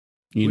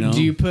You know?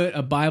 Do you put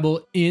a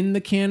Bible in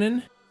the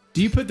canon?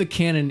 Do you put the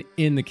canon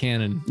in the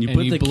canon? You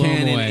put the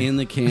canon in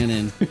the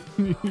canon,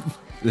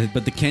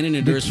 but the canon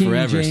endures King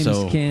forever. James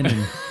So canon.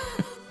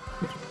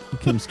 Here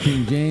comes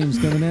King James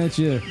coming at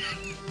you.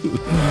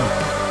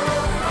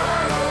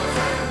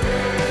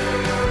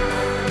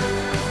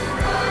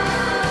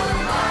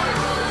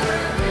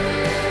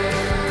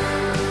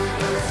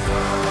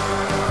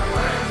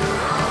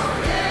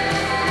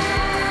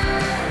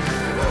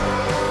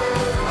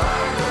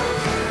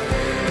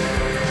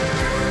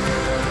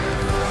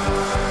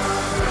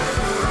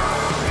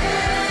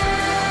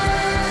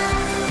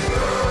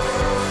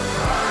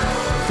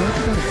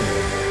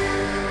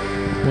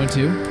 One,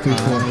 2, 3,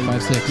 4,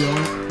 5, 6.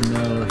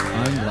 No,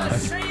 I'm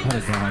left.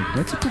 Oh, God.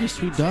 that's a pretty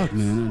sweet dog,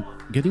 man.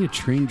 Getting a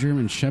trained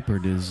German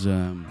Shepherd is.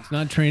 It's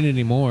not trained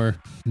anymore.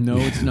 No,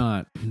 it's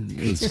not.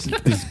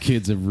 These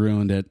kids have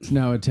ruined it. It's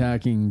now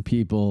attacking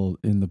people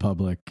in the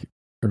public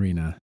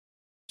arena.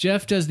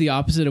 Jeff does the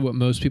opposite of what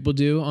most people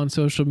do on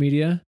social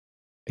media.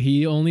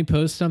 He only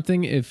posts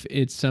something if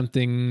it's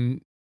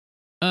something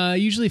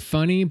usually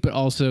funny, but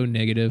also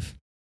negative.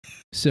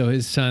 So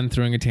his son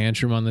throwing a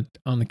tantrum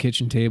on the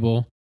kitchen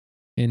table,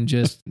 and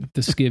just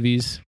the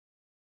skivvies,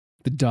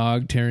 the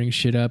dog tearing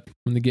shit up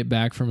when they get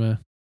back from a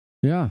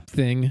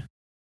thing.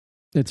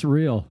 It's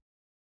real.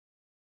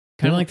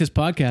 Kind of like this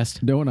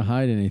podcast. Don't want to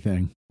hide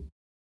anything.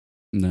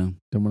 No.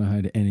 Don't want to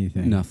hide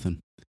anything. Nothing.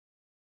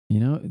 You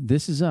know,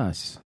 this is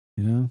us.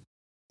 You know,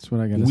 that's what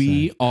I got to say.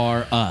 We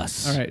are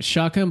us. All right,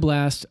 shotgun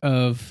blast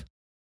of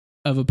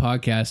a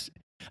podcast.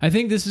 I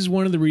think this is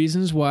one of the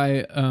reasons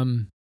why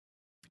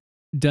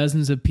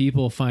dozens of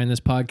people find this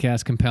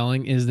podcast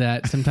compelling, is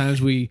that sometimes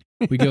we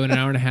go an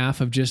hour and a half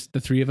of just the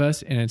three of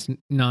us and it's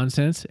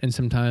nonsense, and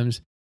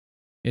sometimes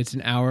it's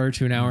an hour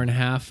to an hour and a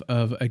half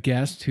of a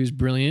guest who's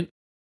brilliant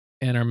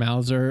and our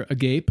mouths are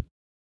agape,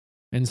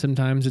 and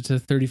sometimes it's a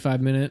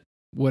 35-minute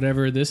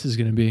whatever this is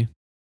going to be.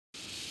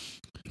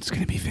 It's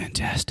going to be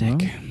fantastic.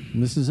 Well,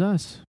 this is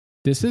us.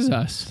 This is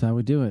us. That's how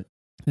we do it.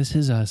 This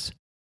is us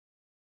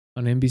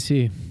on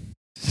NBC.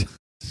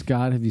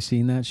 Scott, have you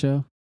seen that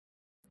show?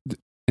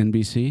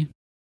 NBC?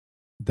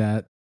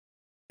 That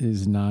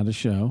is not a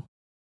show.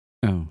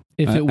 Oh.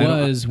 If it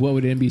was, what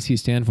would NBC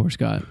stand for,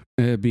 Scott?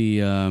 It'd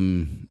be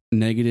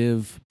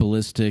negative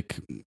ballistic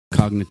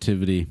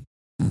cognitivity.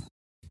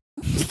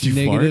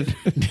 Negative.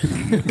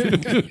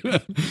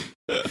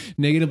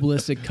 Negative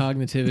ballistic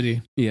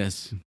cognitivity.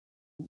 Yes.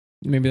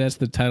 Maybe that's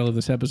the title of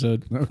this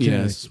episode. Okay.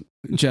 Yes.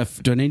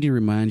 Jeff, do I need to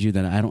remind you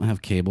that I don't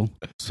have cable,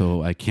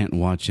 so I can't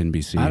watch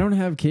NBC? I don't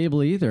have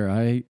cable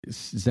either.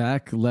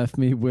 Zach left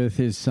me with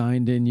his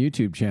signed-in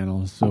YouTube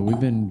channel, so we've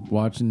been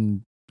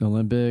watching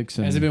Olympics.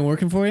 And Has it been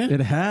working for you?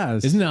 It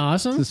has. Isn't it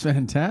awesome? It's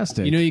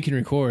fantastic. You know you can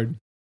record.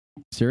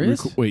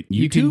 Serious? Wait,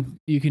 YouTube?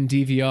 You can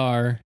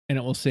DVR, and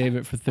it will save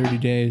it for 30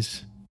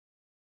 days.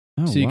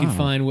 Oh, so you wow. can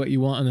find what you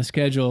want on the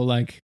schedule.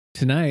 Like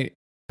tonight,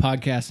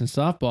 podcast and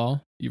softball.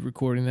 You're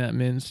recording that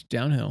men's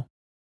downhill.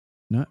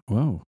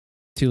 Whoa.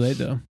 Too late,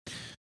 though.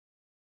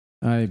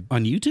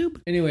 On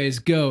YouTube? Anyways,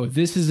 go.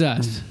 This is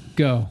us.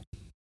 Go.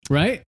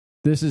 Right?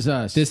 This is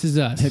us. This is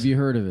us. Have you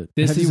heard of it?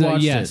 This have is you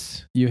watched yes.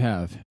 it? You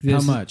have. This How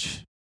is-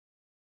 much?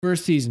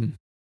 First season.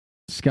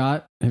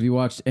 Scott, have you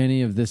watched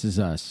any of This Is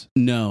Us?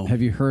 No.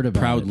 Have you heard about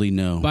Proudly it?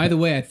 no. By the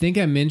way, I think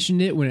I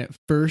mentioned it when it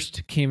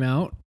first came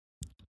out,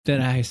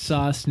 that I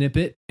saw a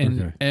snippet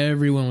and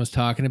everyone was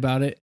talking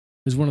about it. It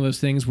was one of those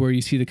things where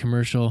you see the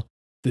commercial,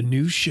 the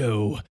new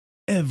show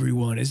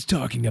everyone is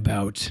talking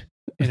about.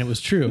 And it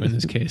was true in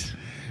this case.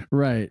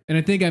 Right. And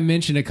I think I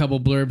mentioned a couple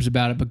blurbs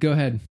about it, but go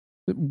ahead.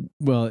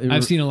 Well,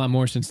 I've seen a lot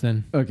more since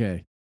then.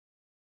 Okay.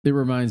 It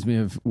reminds me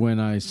of when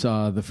I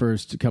saw the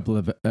first couple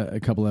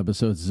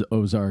episodes of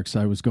Ozarks.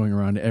 I was going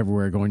around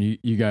everywhere going,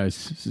 you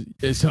guys,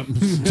 just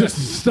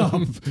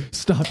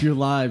stop your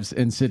lives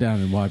and sit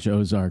down and watch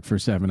Ozark for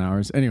 7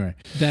 hours. Anyway.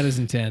 That is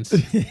intense.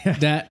 Yeah.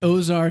 That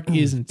Ozark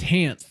is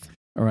intense.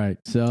 All right.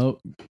 So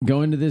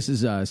going to This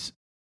Is Us.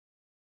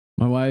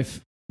 My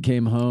wife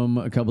came home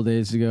a couple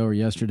days ago or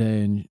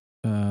yesterday,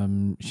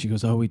 and she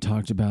goes, "Oh, we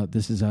talked about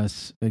This Is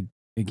Us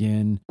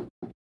again."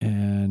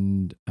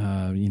 And,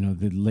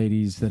 the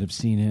ladies that have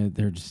seen it,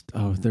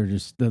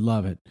 they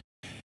love it.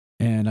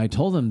 And I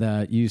told them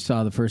that you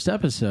saw the first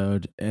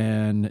episode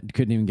and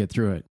couldn't even get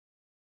through it.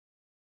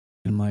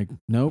 I'm like,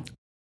 nope,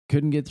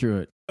 couldn't get through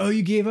it. Oh,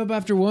 you gave up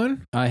after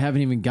one? I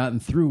haven't even gotten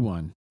through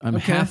one. I'm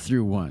half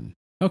through one.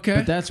 Okay.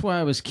 But that's why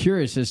I was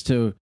curious as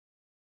to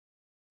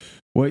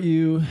what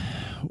you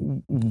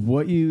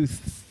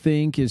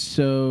think is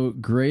so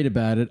great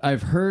about it.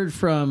 I've heard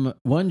from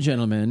one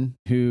gentleman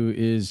who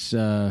is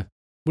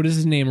what does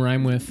his name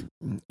rhyme with?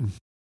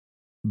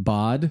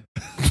 Bod.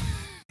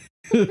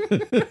 All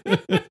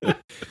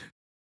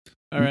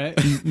right.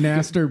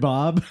 Naster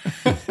Bob.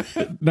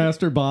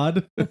 Naster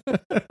Bod.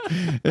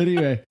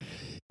 Anyway,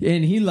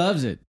 and he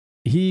loves it.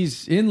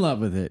 He's in love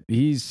with it.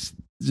 He's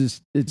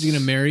just Is he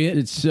gonna marry it?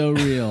 It's so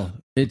real.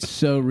 It's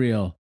so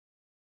real.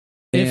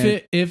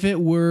 If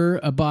it were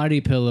a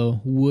body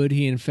pillow, would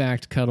he in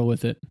fact cuddle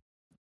with it?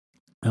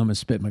 I'm gonna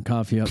spit my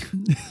coffee up.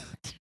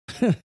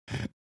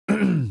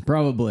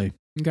 Probably.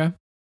 Okay.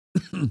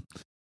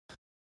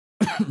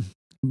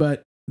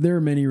 But there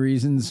are many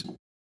reasons.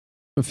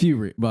 I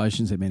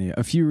shouldn't say many.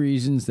 A few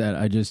reasons that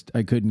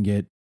I couldn't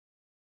get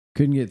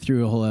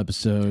through a whole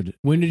episode.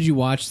 When did you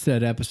watch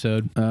that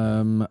episode?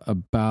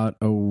 About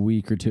a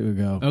week or two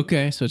ago.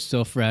 Okay, so it's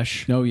still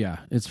fresh. Oh yeah,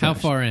 it's How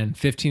fresh. far in?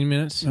 15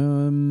 minutes?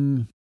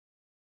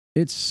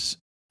 It's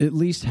at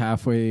least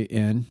halfway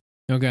in.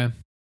 Okay.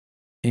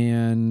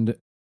 And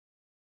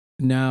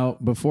now,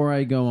 before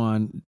I go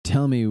on,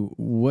 tell me,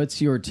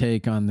 what's your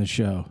take on the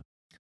show?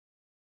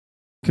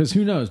 Because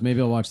who knows?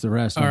 Maybe I'll watch the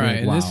rest. All I'll be right. like,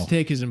 And wow. this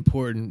take is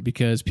important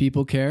because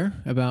people care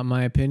about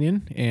my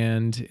opinion,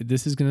 and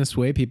this is going to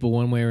sway people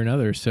one way or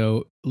another.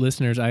 So,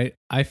 listeners,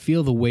 I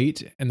feel the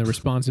weight and the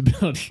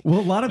responsibility. Well,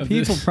 a lot of of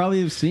people this.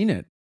 probably have seen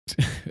it.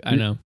 I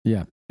know.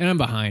 Yeah. And I'm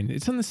behind.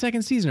 It's on the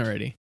second season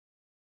already.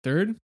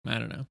 Third? I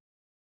don't know.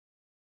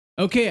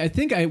 Okay, I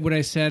think what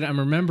I said, I'm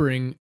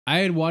remembering, I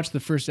had watched the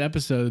first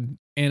episode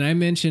and I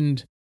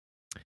mentioned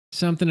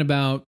something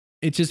about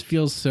it just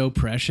feels so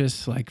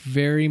precious, like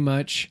very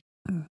much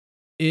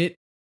if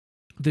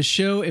the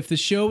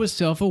show was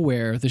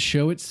self-aware, the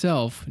show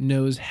itself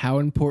knows how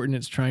important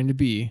it's trying to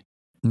be,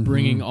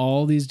 bringing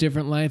all these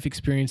different life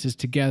experiences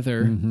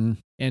together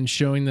and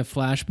showing the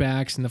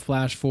flashbacks and the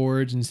flash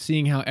forwards and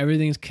seeing how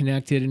everything's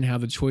connected and how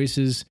the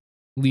choices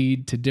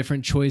lead to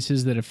different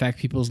choices that affect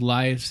people's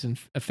lives and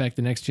affect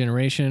the next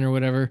generation or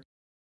whatever.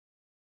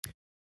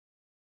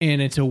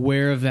 And it's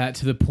aware of that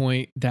to the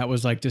point that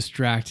was like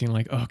distracting,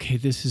 like, okay,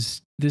 this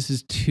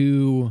is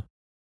too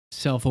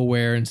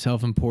self-aware and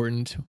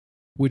self-important,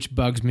 which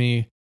bugs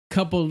me.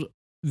 Couple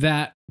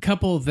that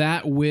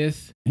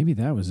with maybe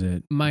that was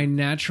it. my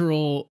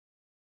natural,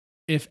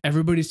 if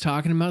everybody's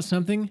talking about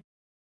something,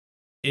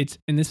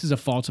 and this is a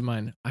fault of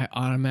mine, I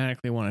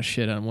automatically want to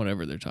shit on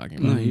whatever they're talking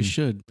about. No, you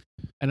should.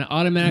 And I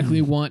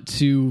automatically want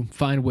to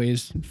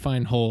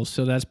find holes.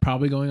 So that's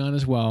probably going on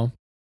as well.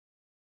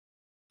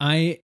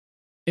 I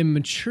am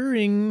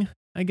maturing,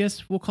 I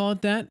guess we'll call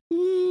it that,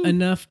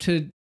 enough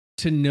to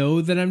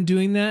know that I'm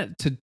doing that,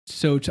 to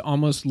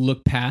almost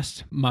look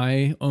past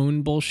my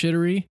own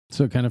bullshittery.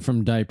 So kind of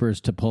from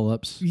diapers to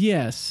pull-ups.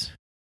 Yes.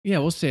 Yeah,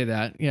 we'll say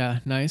that. Yeah,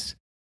 nice.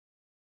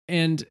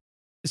 And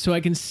so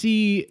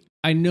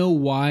I know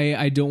why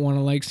I don't want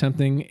to like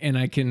something, and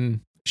I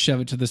can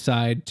shove it to the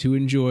side to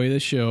enjoy the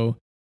show,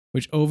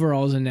 which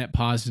overall is a net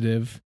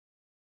positive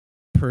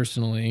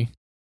personally.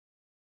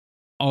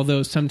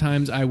 Although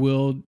sometimes I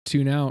will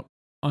tune out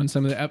on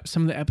some of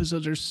the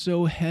episodes are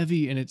so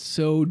heavy and it's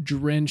so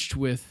drenched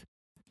with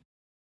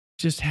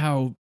just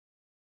how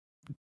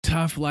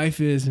tough life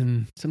is,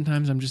 and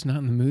sometimes I'm just not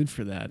in the mood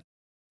for that.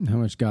 How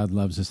much God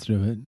loves us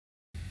through it.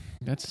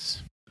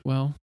 That's,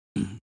 well,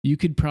 you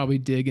could probably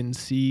dig and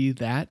see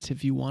that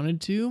if you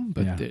wanted to,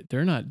 but Yeah.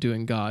 they're not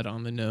doing God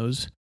on the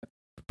nose.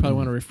 Probably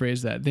want to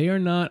rephrase that. They are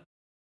not.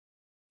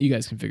 You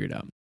guys can figure it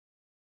out.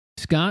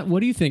 Scott, what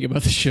do you think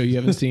about the show you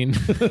haven't seen?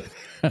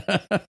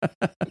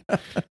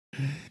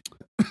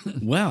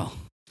 Well,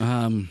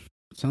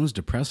 sounds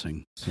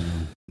depressing. So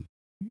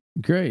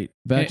Great.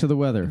 Back to the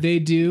weather. They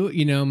do.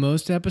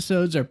 Most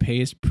episodes are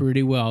paced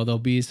pretty well. There'll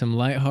be some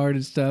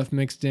lighthearted stuff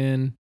mixed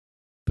in,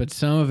 but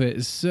some of it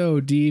is so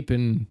deep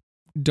and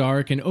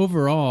dark. And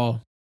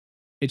overall,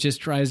 it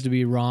just tries to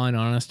be raw and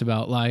honest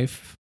about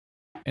life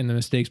and the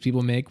mistakes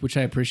people make, which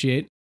I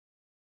appreciate.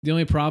 The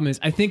only problem is,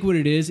 I think what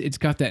it is, it's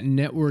got that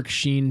network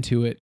sheen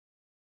to it.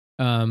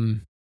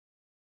 And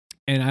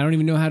I don't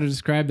even know how to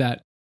describe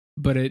that,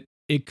 but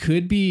it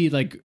could be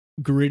like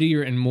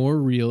grittier and more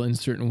real in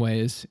certain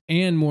ways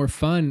and more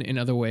fun in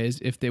other ways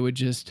if they would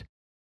just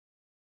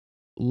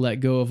let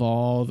go of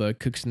all the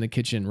cooks in the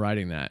kitchen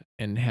writing that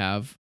and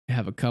have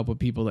a couple of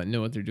people that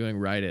know what they're doing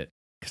write it.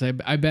 Because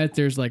I bet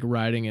there's like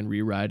writing and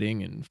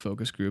rewriting and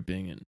focus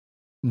grouping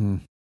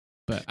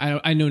but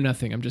I know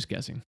nothing. I'm just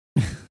guessing.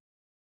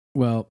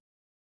 Well,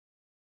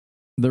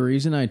 the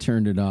reason I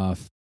turned it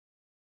off,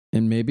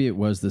 and maybe it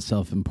was the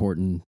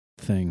self-important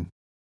thing,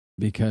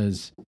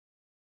 because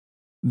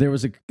there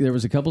was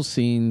a couple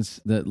scenes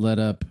that led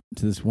up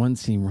to this one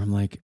scene where I'm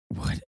like,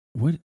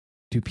 what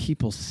do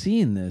people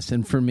see in this?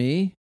 And for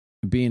me,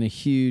 being a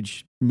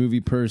huge movie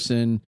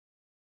person,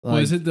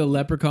 like, Was it the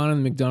leprechaun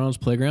in the McDonald's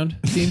playground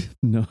scene?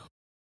 no,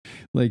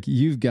 like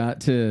you've got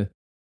to.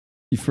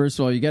 First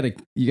of all, you got to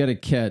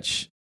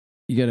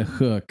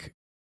hook,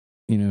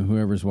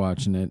 whoever's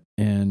watching it.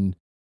 And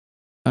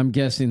I'm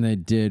guessing they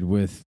did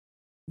with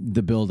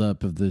the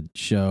buildup of the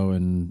show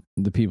and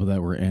the people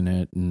that were in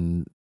it.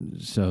 And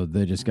so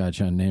they just got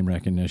you on name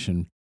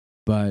recognition.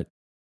 But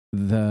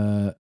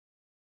there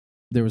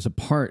was a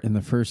part in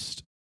the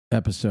first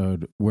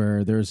episode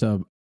where there's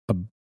a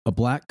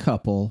black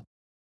couple,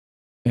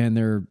 and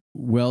they're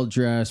well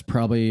dressed,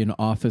 probably in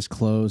office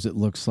clothes, it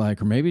looks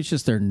like, or maybe it's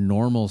just their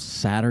normal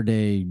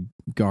Saturday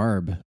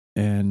garb.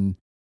 And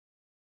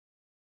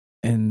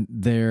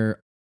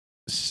they're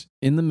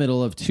in the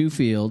middle of two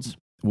fields.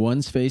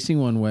 One's facing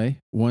one way,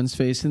 one's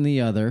facing the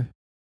other,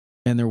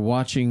 and they're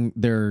watching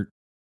their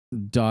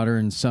daughter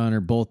and son, or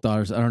both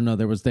daughters. I don't know.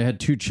 They had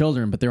 2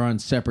 children, but they're on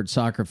separate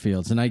soccer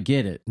fields, and I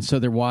get it. And so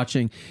they're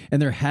watching,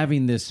 and they're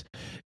having this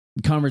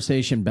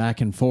conversation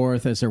back and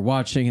forth as they're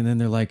watching, and then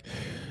they're like,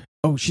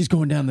 "Oh, she's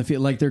going down the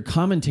field." Like they're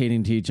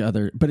commentating to each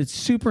other, but it's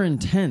super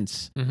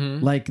intense.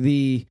 Mm-hmm. Like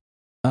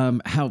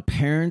how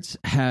parents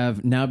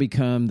have now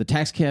become the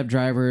taxi cab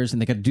drivers,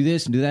 and they got to do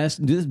this and do that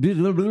and do this,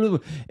 blah, blah, blah, blah.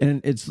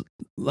 And it's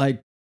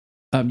like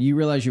you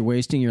realize you're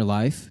wasting your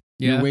life.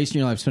 Yeah. You're wasting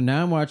your life. So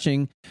now I'm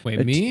watching.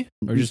 Wait, me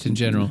or just in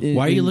general?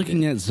 Why are you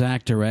looking at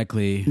Zach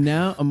directly?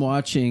 Now I'm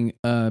watching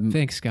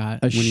Thanks, Scott.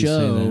 a you say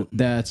show that.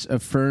 that's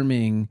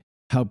affirming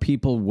how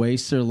people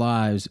waste their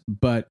lives,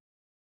 but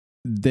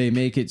they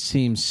make it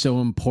seem so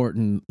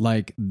important,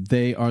 like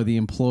they are the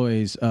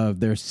employees of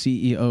their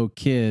CEO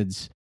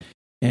kids.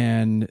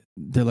 And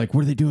they're like,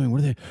 what are they doing?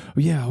 What are they? Oh,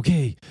 yeah,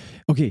 okay,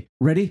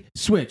 ready?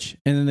 Switch.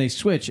 And then they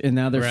switch, and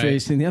now they're Right.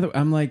 facing the other.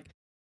 I'm like,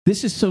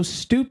 this is so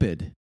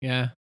stupid.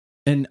 Yeah.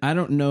 And I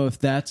don't know if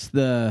that's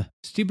the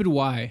Stupid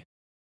why?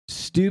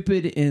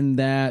 stupid in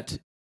that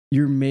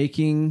you're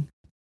making,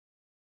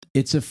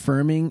 it's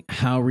affirming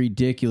how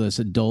ridiculous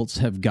adults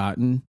have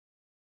gotten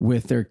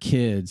with their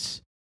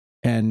kids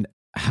and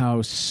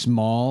how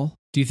small.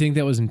 Do you think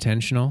that was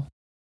intentional?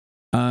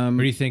 Or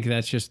do you think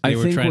that's just they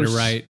were trying to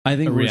write I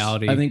think a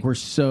reality? I think we're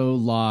so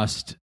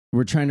lost.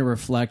 We're trying to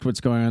reflect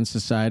what's going on in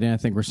society. And I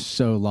think we're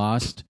so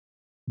lost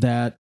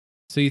that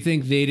So you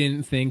think they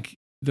didn't think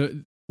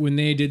when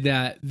they did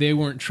that, they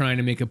weren't trying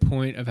to make a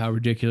point of how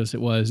ridiculous it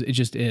was. It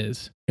just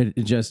is. it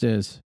just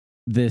is.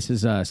 This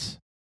is us.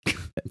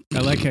 I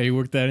like how you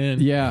worked that in.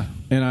 Yeah,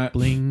 and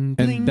Bling,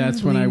 bling, and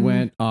that's when I bling.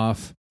 went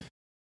off.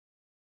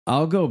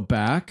 I'll go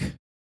back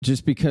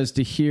just because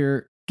to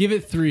hear Give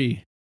it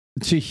 3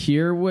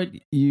 what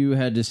you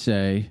had to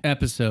say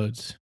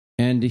episodes.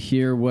 and to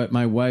hear what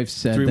my wife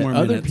said 3 that more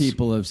other minutes.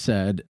 people have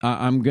said.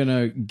 I'm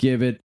gonna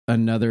give it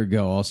another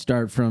go. I'll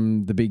start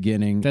from the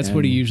beginning. That's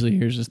what he usually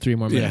hears is 3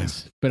 more Yeah.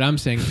 minutes. But I'm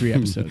saying 3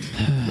 episodes.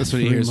 That's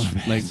what he 3 hears more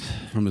like minutes.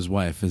 from his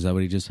wife. Is that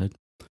what he just said?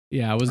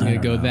 Yeah, I wasn't I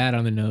going to don't go know. that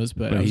on the nose,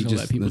 but But I was he going to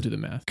let just- people do the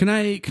math. Can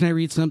I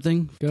read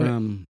something Go ahead.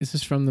 from? Is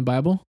this from the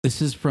Bible?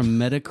 This is from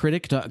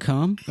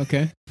Metacritic.com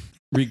Okay.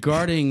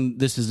 regarding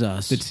This Is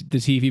Us. The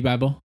TV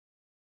Bible?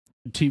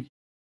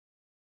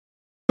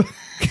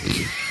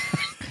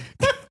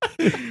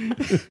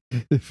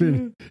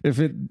 if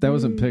it that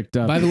wasn't picked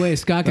up. By the way,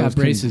 Scott That got was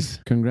braces.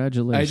 I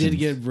Congratulations. did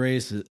get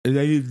braces. I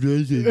did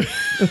braces.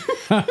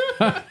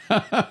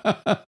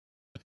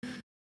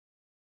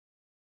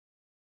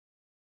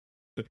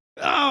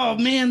 Oh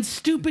man,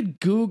 stupid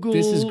Google.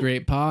 This is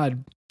great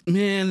pod.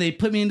 Man, they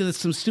put me into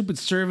some stupid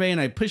survey and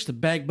I pushed the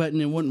back button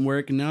and it wouldn't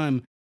work and now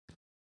I'm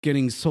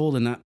getting sold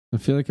and not. I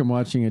feel like I'm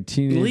watching a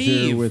teenager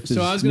Leave. with his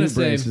So I was gonna new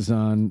say, braces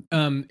on.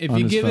 If On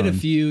you his give it a phone.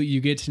 few,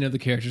 you get to know the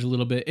characters a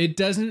little bit. It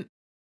doesn't.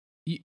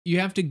 You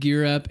have to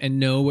gear up and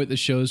know what the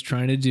show's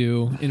trying to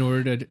do in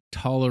order to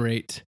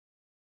tolerate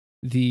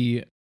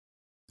the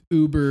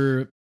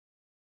uber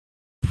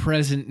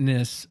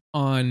presentness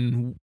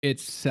on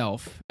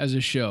itself as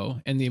a show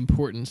and the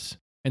importance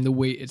and the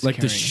weight it's Like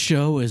the carrying.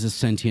 show is a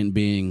sentient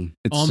being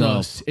itself.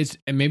 Almost. It's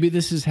and maybe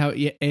this is how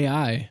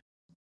AI.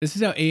 This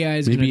is how AI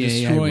is going to Maybe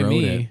AI destroy wrote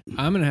me. it.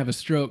 I'm going to have a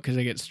stroke because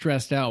I get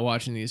stressed out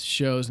watching these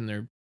shows and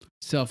their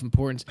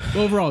self-importance. But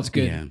overall, it's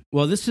good Yeah.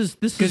 Well, this is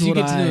because you what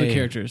get to know the I-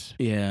 characters.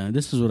 Yeah,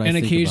 this is what I And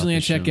think occasionally I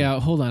about the check show.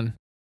 out. Hold on.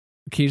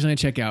 Occasionally I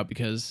check out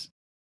because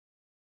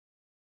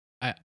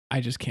I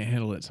just can't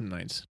handle it some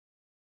nights.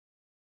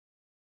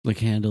 Like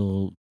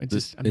handle I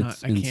just I'm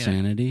its not. I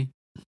insanity.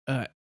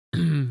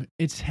 can't.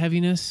 It's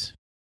heaviness,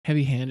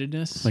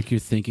 heavy-handedness. Like you're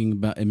thinking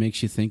about it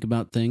makes you think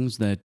about things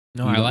that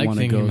no, you I don't like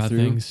wanna thinking go about through?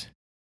 things.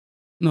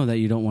 no that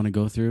you don't want to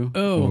go through.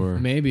 Oh, or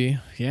maybe.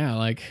 Yeah,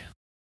 like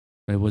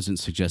I wasn't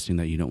suggesting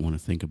that you don't want to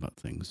think about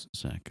things,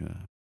 Zach.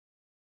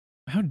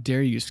 how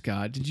dare you,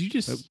 Scott? Did you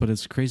just But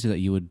it's crazy that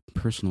you would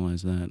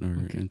personalize that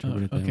or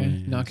interpret it that okay,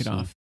 way. knock it So-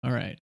 off. All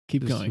right,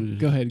 keep This going. is-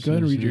 Go ahead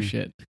and read your so-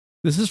 shit.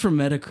 This is from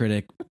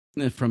Metacritic,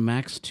 from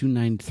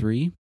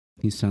Max293.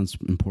 He sounds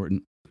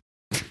important.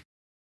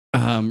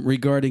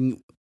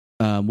 Regarding,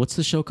 what's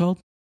the show called?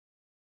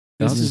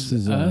 This This is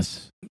is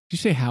us. Did you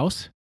say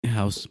house?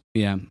 House.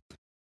 Yeah.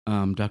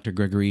 Dr.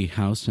 Gregory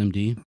House,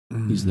 MD.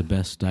 He's the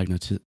best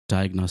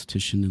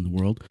diagnostician in the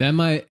world. That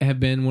might have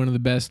been one of the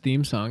best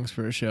theme songs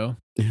for a show.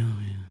 Yeah.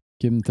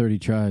 Give him 30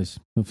 tries.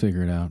 He'll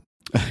figure it out.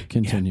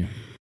 Continue.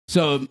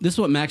 So this is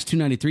what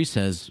Max293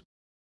 says.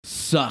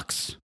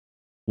 Sucks.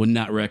 Would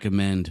not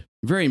recommend.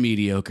 Very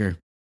mediocre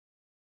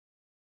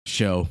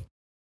show.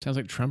 Sounds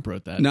like Trump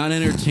wrote that. Not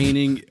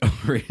entertaining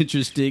or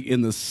interesting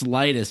in the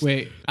slightest.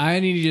 Wait, I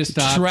need you to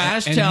stop.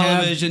 Trash and have-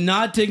 television,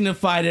 not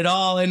dignified at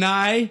all. And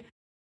I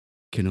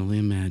can only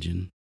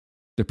imagine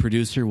the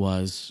producer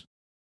was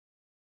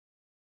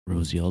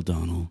Rosie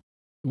O'Donnell.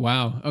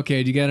 Wow.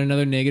 Okay, do you got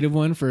another negative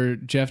one for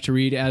Jeff to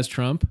read as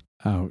Trump?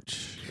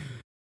 Ouch.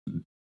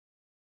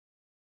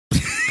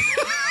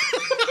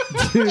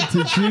 Dude,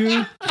 did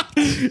you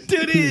Dude,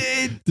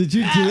 did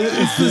you do it?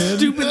 it's the again?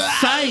 stupid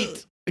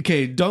site.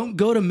 Okay, don't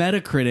go to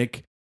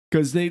Metacritic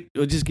Because they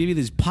will just give you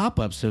these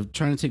pop-ups of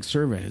trying to take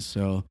surveys.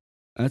 So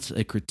that's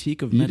a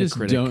critique of You Metacritic. just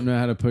don't know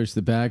how to push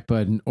the back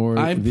button or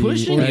I'm the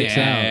pushing X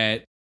out.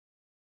 it.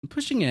 I'm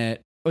pushing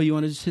it. Oh, you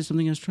want to say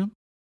something as Trump?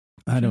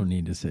 I don't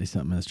need to say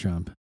something as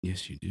Trump.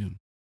 Yes, you do.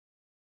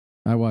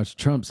 I watched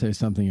Trump say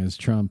something as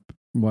Trump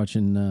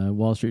watching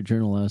Wall Street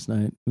Journal last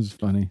night. It was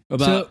funny. Go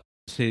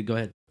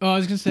ahead. Oh, I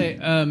was gonna say,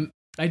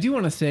 I do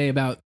want to say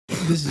about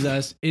This Is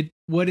Us.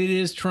 What it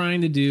is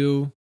trying to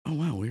do. Oh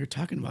wow, we were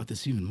talking about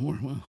this even more.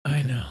 Wow.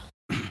 I know.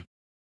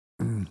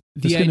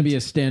 It's going to be a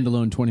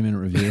standalone 20-minute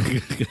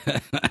review.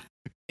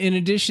 In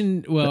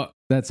addition, well,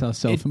 That's how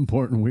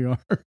self-important we are.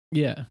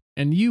 yeah,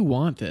 and you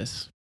want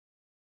this.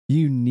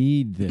 You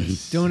need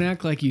this. Don't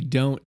act like you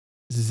don't,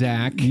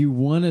 Zach. You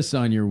want us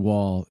on your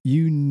wall.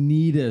 You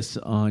need us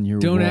on your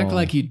wall. Don't act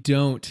like you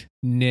don't,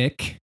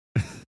 Nick.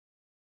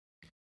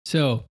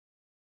 So,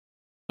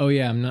 oh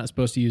yeah, I'm not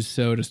supposed to use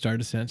 "so" to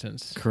start a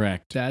sentence.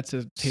 Correct. That's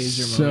a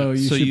taser So moment.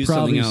 you So should use something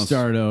probably else.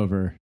 start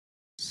over.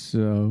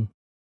 So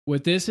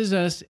What This Is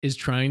Us is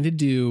trying to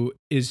do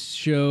is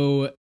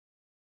show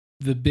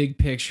the big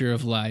picture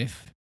of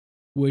life,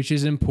 which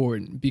is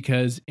important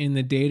because in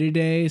the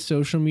day-to-day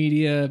social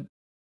media,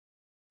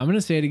 I'm going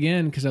to say it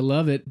again because I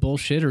love it,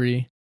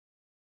 bullshittery.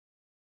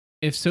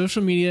 If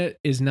social media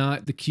is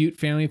not the cute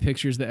family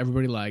pictures that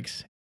everybody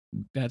likes,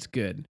 that's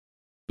good.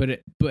 But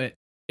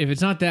if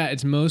it's not that,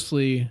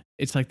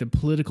 it's like the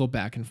political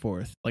back and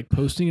forth, like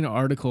posting an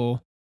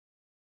article,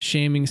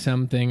 shaming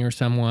something or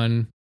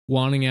someone,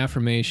 wanting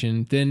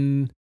affirmation,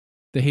 then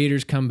the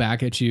haters come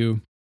back at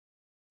you,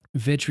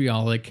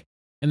 vitriolic,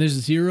 and there's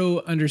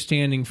zero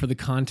understanding for the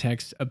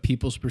context of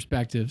people's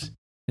perspectives.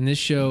 And this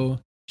show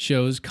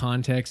shows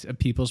context of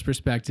people's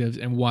perspectives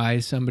and why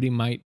somebody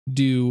might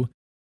do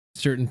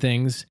certain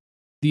things.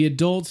 The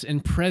adults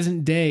in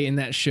present day in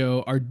that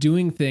show are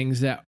doing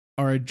things that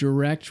are a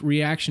direct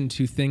reaction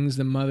to things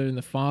the mother and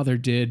the father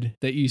did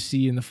that you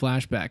see in the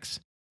flashbacks,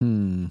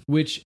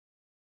 which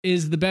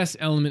is the best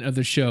element of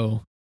the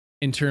show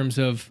in terms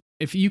of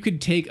if you could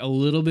take a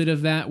little bit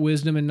of that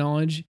wisdom and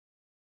knowledge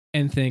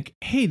and think,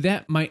 hey,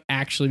 that might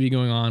actually be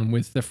going on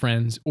with the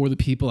friends or the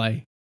people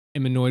I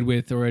am annoyed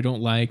with or I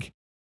don't like,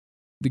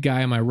 the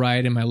guy on my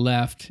right and my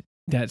left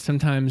that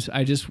sometimes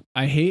I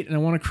hate and I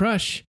want to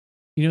crush.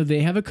 You know, they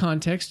have a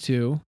context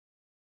too.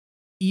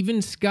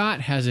 Even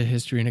Scott has a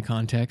history and a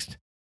context.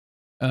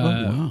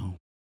 Wow.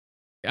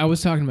 I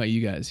was talking about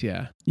you guys,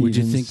 yeah. Would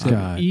you Even think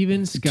Scott?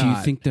 Even Scott. Do you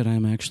think that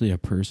I'm actually a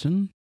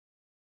person?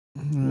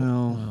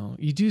 Well, Well,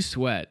 you do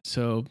sweat,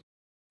 so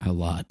A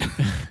lot.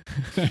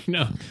 I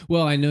know.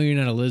 Well, I know you're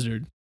not a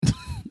lizard,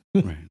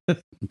 Right.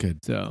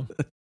 Good. so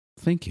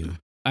Thank you.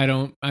 I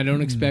don't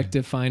expect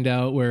to find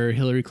out where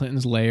Hillary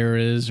Clinton's lair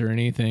is or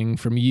anything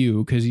from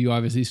you because you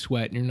obviously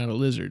sweat and you're not a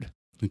lizard.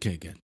 Okay,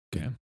 good.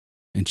 Good. Yeah.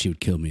 And she would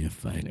kill me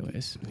if I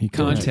Anyways, he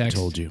could have, context.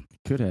 told you.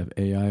 could have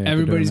AI.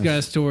 Everybody's got a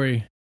epidermis.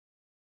 story.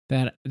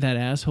 That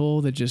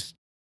asshole that just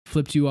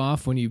flipped you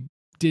off when you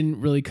didn't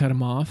really cut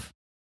him off,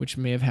 which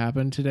may have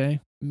happened today,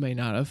 may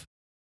not have.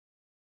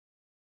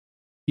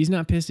 He's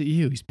not pissed at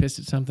you. He's pissed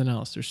at something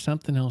else. There's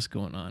something else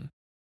going on.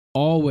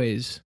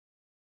 Always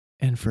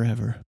and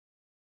forever.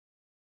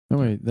 Oh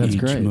wait, that's Each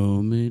great.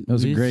 Moment That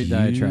was a with great you.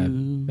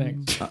 diatribe.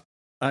 Thanks.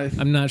 I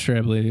I'm not sure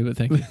I believe you, but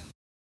thank you.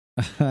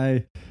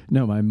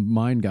 no, my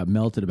mind got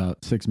melted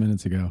about 6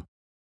 minutes ago.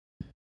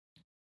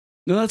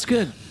 No, that's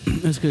good.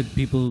 That's good.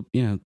 People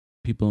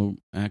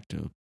act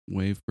a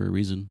way for a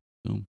reason.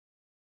 So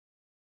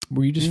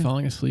Were you just Yeah.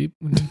 falling asleep?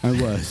 I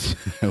was.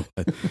 I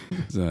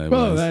Oh,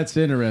 was. that's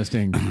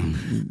interesting.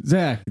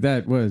 Zach,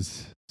 that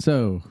was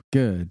so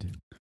good.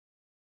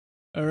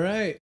 All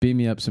right. Beam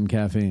me up some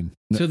caffeine.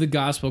 So the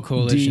Gospel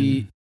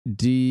Coalition.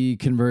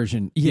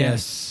 Deconversion.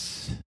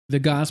 Yes. The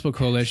Gospel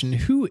Coalition.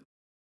 Who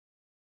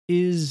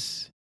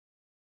is...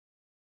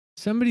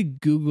 Somebody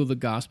Google the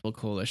Gospel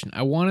Coalition.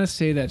 I want to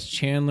say that's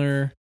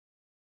Chandler,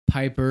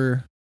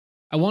 Piper.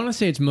 I want to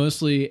say it's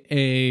mostly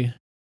a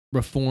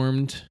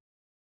Reformed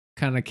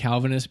kind of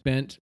Calvinist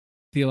bent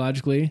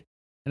theologically.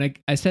 And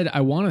I said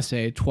I want to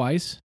say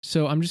twice.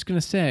 So I'm just going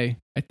to say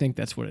I think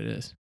that's what it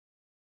is.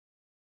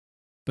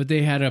 But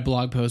they had a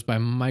blog post by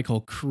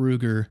Michael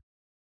Kruger,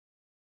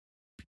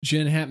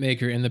 Jen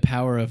Hatmaker, and the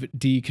Power of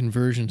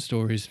Deconversion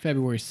Stories,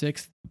 February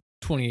 6th,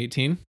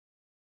 2018.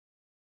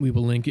 We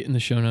will link it in the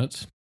show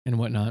notes and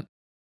whatnot.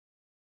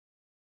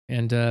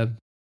 And I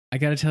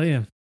got to tell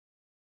you,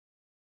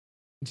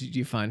 did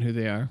you find who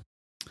they are?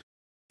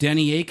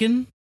 Danny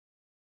Aiken,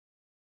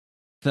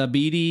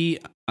 Thabiti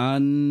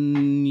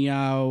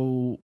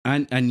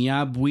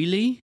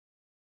Anyabwili.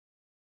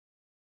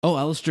 Oh,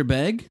 Alistair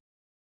Begg.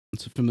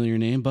 That's a familiar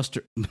name.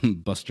 Buster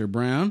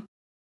Brown.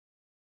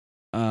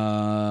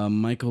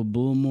 Michael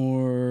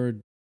Bullmore.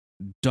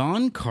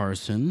 Don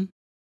Carson.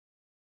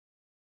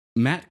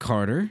 Matt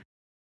Carter.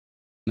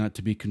 Not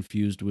to be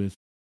confused with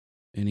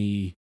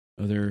any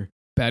other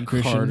Bad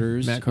Christian,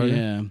 Carters. Matt Carter.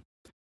 Yeah.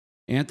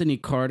 Anthony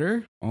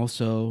Carter,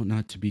 also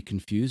not to be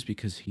confused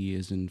because he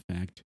is in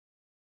fact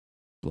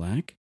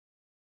black.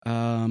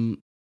 Brian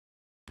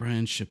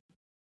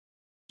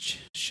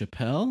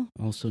Chappelle,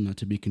 also not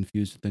to be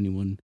confused with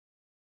anyone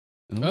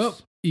Oh,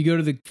 else. you go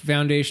to the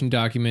foundation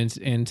documents,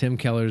 and Tim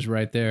Keller's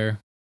right there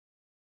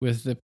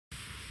with the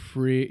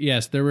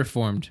yes, they're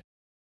Reformed.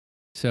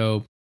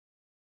 So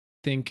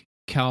think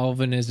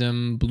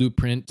Calvinism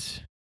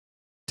blueprint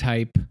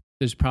type.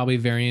 There's probably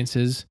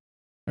variances.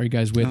 Are you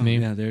guys with me?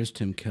 Yeah, there's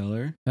Tim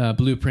Keller.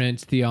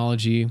 Blueprint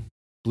theology.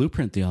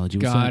 Blueprint theology.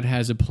 What's God that?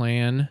 has a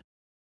plan.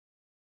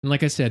 And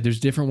like I said, there's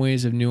different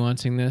ways of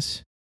nuancing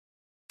this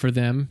for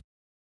them.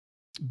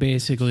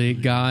 Basically,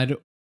 God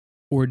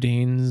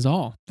ordains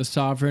all. The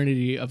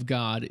sovereignty of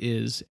God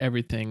is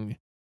everything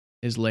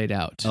is laid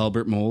out.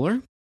 Albert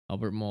Mohler.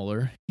 Albert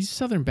Mohler. He's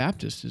Southern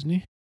Baptist, isn't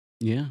he?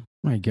 Yeah.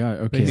 My God.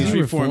 But Okay. he's He's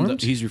reformed.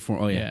 Reformed? He's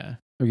reformed. Oh, yeah.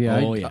 Okay.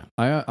 Oh, yeah.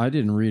 I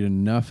didn't read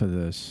enough of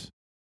this.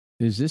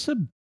 Is this a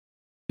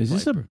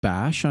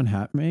bash on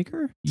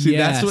Hatmaker? See,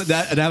 Yes. that's what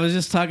that. And I was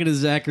just talking to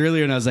Zach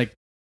earlier, and I was like,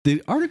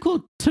 the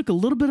article took a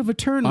little bit of a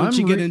turn once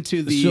you get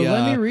into the So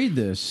let me read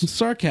this.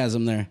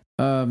 sarcasm there.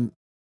 Um,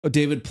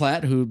 David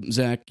Platt, who,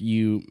 Zach,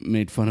 you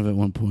made fun of at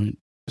one point.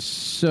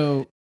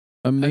 so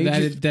a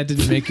major. That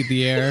didn't make it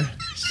the air.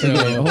 So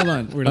Okay, hold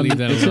on. We're gonna leave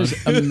that It alone.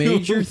 says a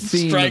major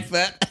theme. Strike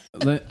that.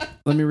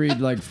 Let me read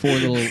like 4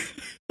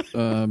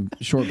 little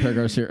short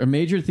paragraphs here. A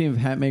major theme of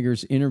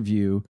Hatmaker's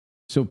interview.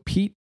 So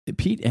Pete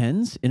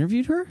Enns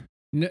interviewed her?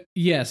 No,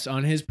 yes,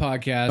 on his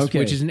podcast, Okay.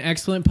 which is an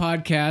excellent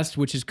podcast,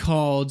 which is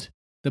called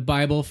The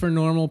Bible for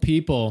Normal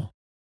People.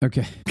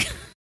 Okay.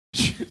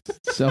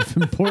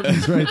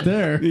 Self-importance right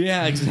there.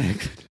 Yeah,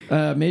 exactly.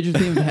 Major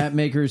theme of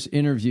Hatmaker's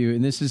interview,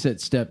 and this is at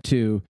step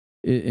 2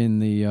 in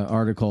the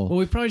article. Well,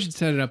 we probably should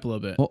set it up a little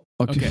bit. Oh,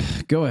 okay. okay.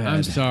 Go ahead.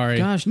 I'm sorry.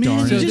 Gosh Man, darn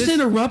you it. just this-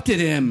 interrupted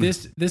him.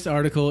 This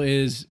article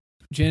is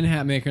Jen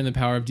Hatmaker and the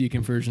Power of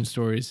Deconversion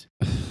Stories.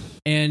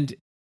 And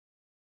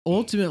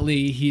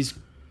ultimately,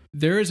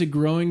 there is a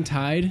growing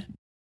tide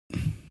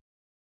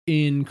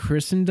in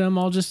Christendom,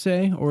 I'll just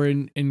say, or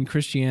in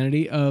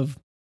Christianity, of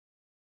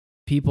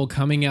people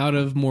coming out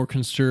of more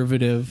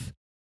conservative,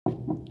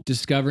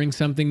 discovering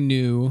something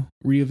new,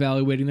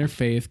 reevaluating their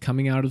faith,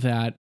 coming out of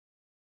that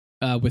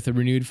with a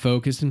renewed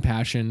focus and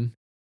passion,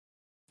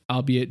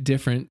 albeit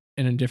different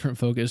and a different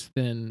focus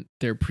than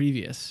their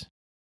previous.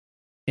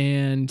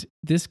 And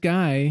this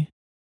guy,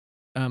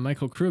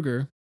 Michael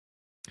Kruger,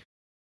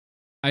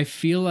 I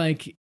feel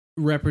like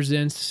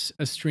represents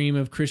a stream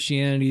of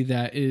Christianity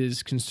that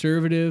is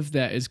conservative,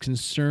 that is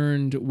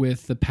concerned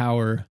with the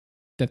power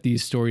that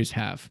these stories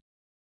have.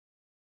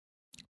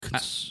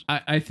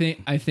 I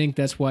think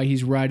that's why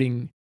he's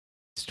writing.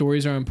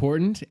 Stories are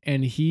important,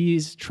 and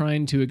he's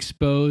trying to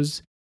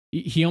expose.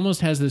 He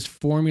almost has this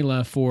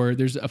formula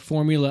there's a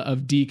formula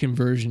of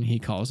deconversion, he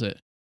calls it.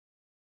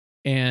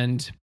 And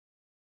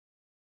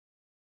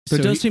there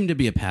so does seem to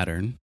be a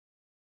pattern.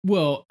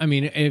 well, I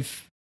mean,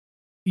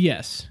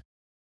 yes,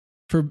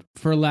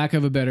 for lack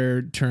of a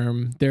better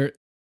term,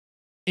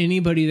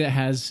 anybody that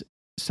has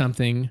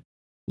something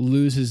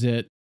loses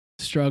it,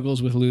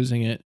 struggles with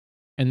losing it,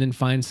 and then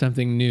finds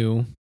something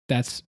new.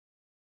 That's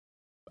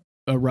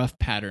a rough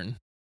pattern.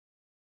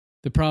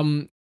 The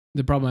problem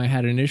I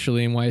had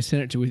initially, and why I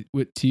sent it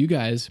to you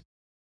guys,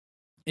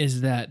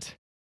 is that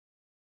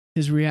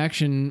his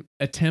reaction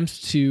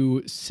attempts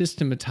to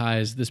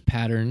systematize this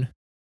pattern,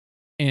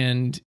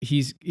 and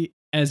he's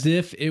as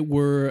if it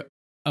were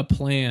a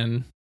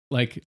plan,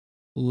 like,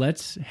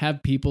 let's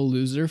have people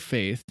lose their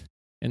faith,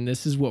 and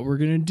this is what we're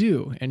going to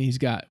do. And he's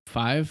got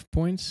 5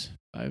 points,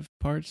 5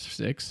 parts,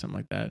 6, something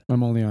like that.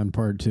 I'm only on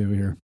part 2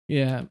 here.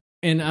 Yeah.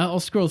 And I'll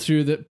scroll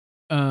through the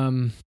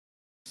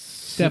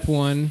step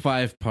 1,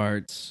 5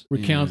 parts.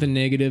 recount the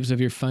negatives of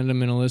your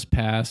fundamentalist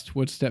past.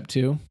 What's step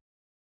 2?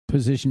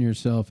 Position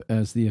yourself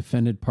as the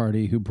offended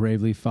party who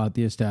bravely fought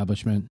the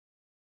establishment.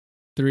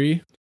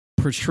 3,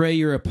 Portray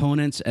your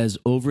opponents as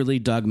overly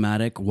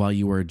dogmatic while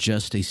you are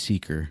just a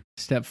seeker.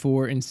 step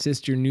 4,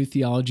 insist your new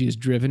theology is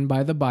driven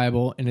by the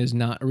Bible and is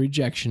not a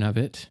rejection of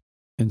it.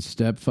 And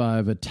step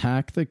 5,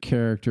 attack the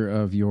character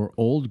of your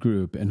old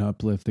group and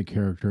uplift the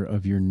character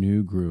of your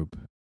new group.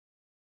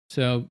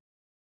 So,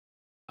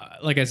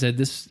 like I said,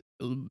 this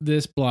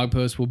blog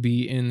post will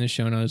be in the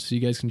show notes, so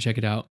you guys can check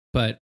it out.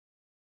 But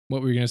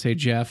what were you going to say,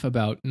 Jeff,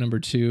 about number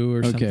 2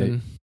 or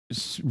something?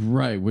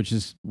 Right, which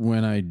is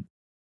when I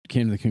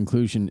came to the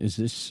conclusion, is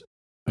this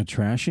a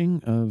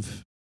trashing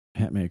of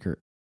Hatmaker?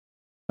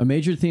 A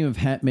major theme of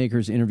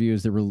Hatmaker's interview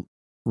is the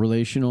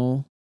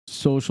relational,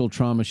 social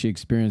trauma she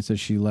experienced as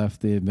she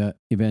left the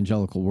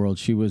evangelical world.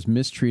 She was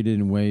mistreated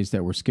in ways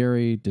that were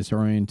scary,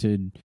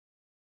 disoriented,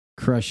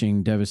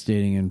 crushing,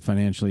 devastating, and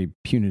financially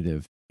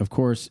punitive. Of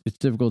course, it's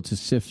difficult to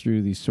sift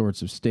through these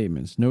sorts of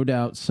statements. No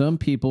doubt some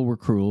people were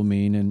cruel,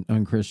 mean, and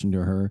unchristian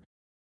to her,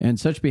 and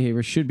such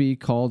behavior should be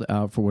called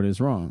out for what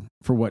is wrong,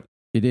 for what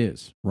it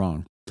is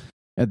wrong.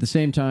 At the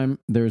same time,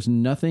 there's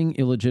nothing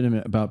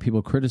illegitimate about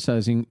people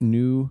criticizing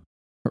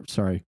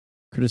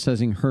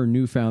her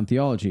newfound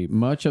theology.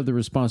 Much of the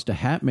response to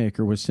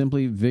Hatmaker was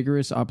simply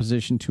vigorous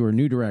opposition to her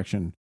new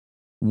direction,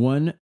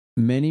 one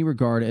many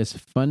regard as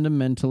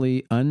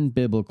fundamentally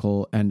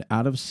unbiblical and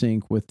out of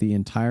sync with the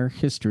entire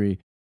history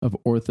of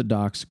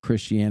Orthodox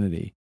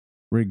Christianity.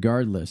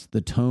 Regardless,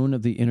 the tone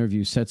of the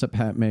interview sets up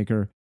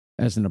Hatmaker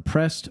as an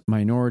oppressed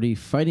minority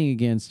fighting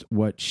against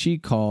what she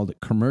called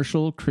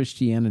commercial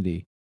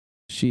Christianity.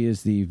 She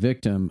is the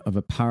victim of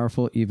a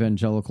powerful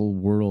evangelical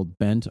world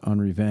bent on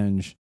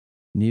revenge.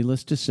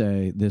 Needless to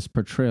say, this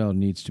portrayal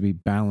needs to be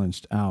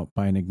balanced out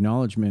by an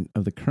acknowledgement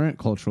of the current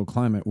cultural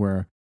climate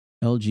where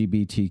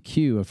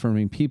LGBTQ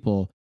affirming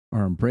people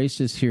are embraced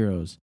as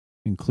heroes,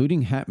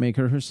 including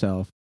Hatmaker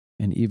herself,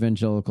 and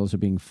evangelicals are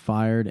being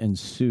fired and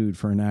sued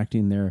for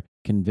enacting their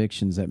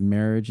convictions that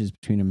marriage is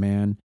between a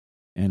man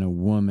and a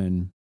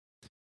woman.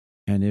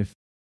 And if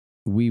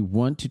we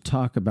want to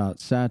talk about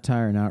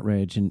satire and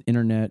outrage and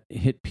internet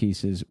hit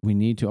pieces, we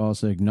need to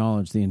also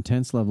acknowledge the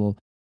intense level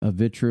of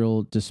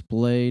vitriol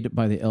displayed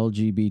by the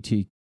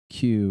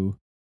LGBTQ.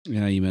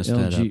 Yeah, you messed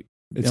that up.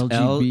 It's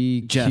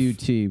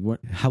LGBTQT.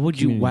 What? How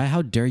would you? Why?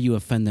 How dare you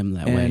offend them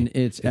that way? And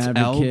it's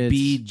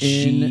advocates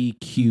in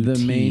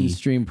the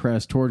mainstream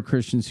press toward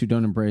Christians who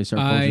don't embrace our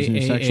culture's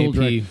new sexual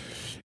direction.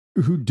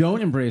 Who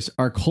don't embrace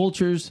our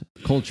culture's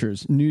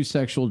new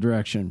sexual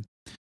direction.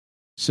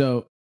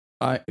 So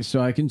I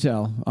can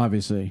tell.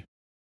 Obviously,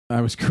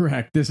 I was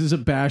correct. This is a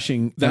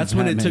bashing. That's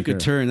when it took a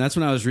turn. That's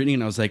when I was reading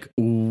and I was like,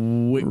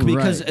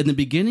 because in the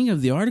beginning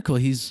of the article,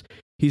 he's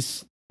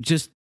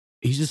just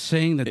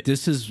saying that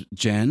this is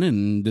Jen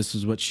and this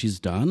is what she's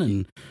done.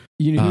 And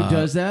you know who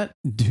does that?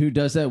 Who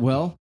does that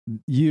well?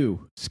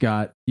 You,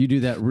 Scott. You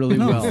do that really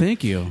well.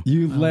 Thank you.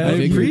 I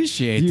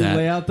appreciate that. You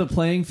lay out the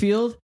playing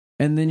field,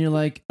 and then you're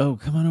like, "Oh,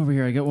 come on over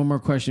here. I got one more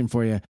question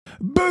for you."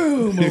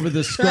 Boom! Over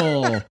the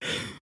skull.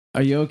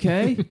 Are you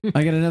okay?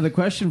 I got another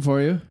question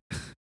for you.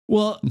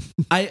 Well,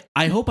 I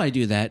hope I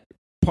do that,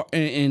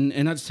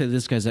 and not to say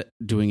this guy's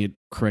doing it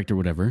correct or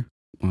whatever.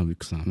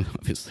 Because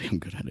obviously I'm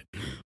good at it,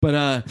 but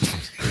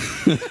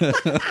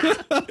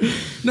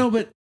no,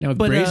 but now with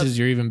braces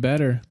you're even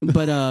better.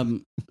 But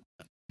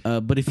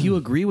if you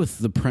agree with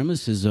the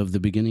premises of the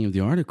beginning of the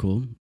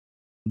article,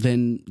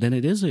 then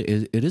it is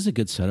a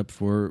good setup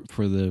for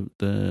the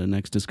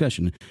next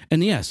discussion.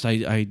 And yes,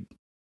 I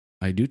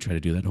do try to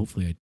do that.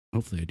 Hopefully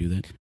I do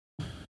that.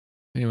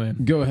 Anyway,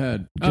 go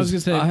ahead. I was gonna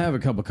say I have a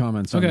couple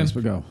comments on this,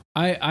 but go.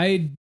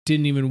 I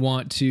didn't even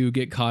want to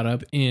get caught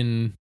up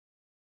in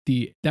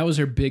that was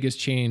her biggest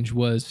change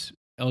was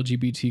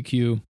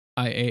LGBTQ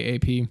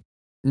IAAP.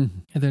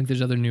 I think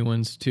there's other new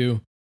ones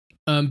too.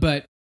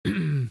 But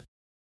is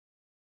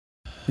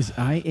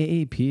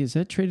IAAP, is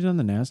that traded on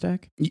the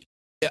NASDAQ?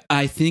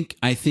 I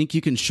think you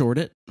can short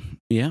it.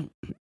 Yeah.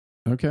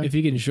 Okay. If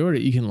you can short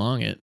it, you can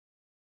long it.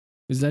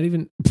 Is that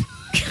even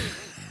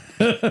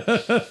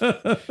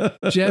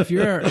Jeff,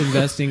 you're our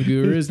investing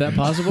guru. Is that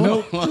possible?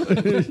 Nope.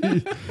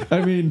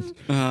 I mean,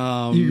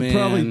 you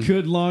probably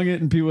could long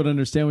it and people would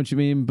understand what you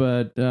mean,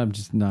 but I'm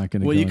just not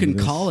going to. Well, you can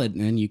call it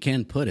and you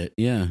can put it.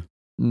 Yeah.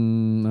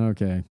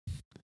 Okay.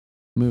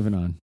 Moving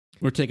on.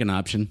 Or take an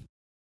option.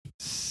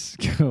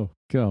 Go.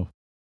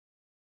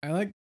 I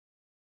like.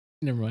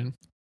 Never mind.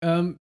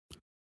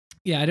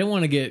 Yeah, I don't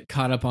want to get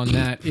caught up on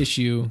that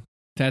issue.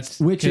 That's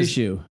which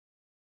issue?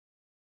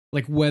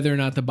 Like whether or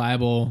not the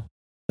Bible.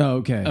 Oh,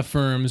 okay.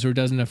 Affirms or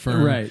doesn't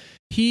affirm. Right.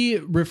 He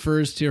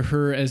refers to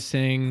her as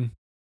saying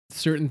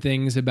certain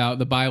things about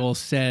the Bible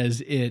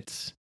says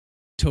it's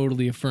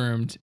totally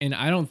affirmed. And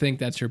I don't think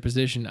that's her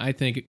position. I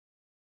think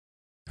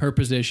her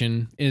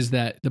position is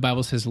that the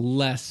Bible says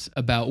less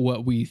about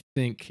what we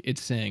think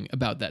it's saying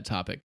about that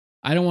topic.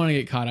 I don't want to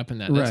get caught up in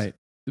that. Right.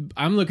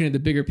 I'm looking at the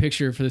bigger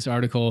picture for this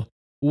article.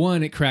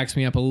 One, it cracks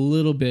me up a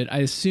little bit. I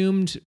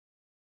assumed,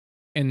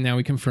 and now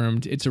we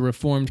confirmed, it's a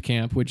Reformed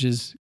camp, which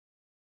is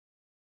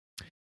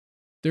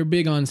they're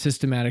big on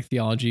systematic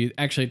theology.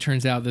 Actually, it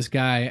turns out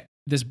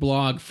this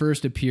blog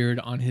first appeared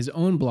on his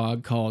own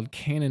blog called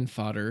Cannon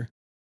Fodder,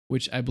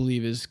 which I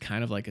believe is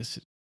kind of like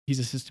he's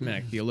a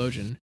systematic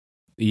theologian.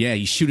 Yeah,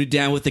 you shoot it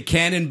down with the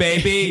cannon,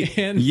 baby.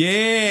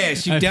 Yeah,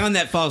 shoot down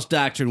that false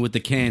doctrine with the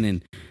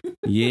cannon.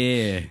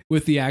 Yeah.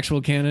 With the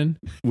actual cannon?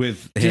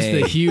 With just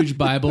the huge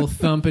Bible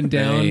thumping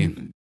down. Hey,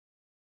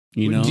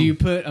 you know? Do you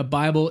put a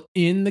Bible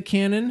in the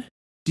cannon?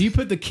 Do you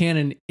put the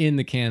cannon in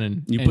the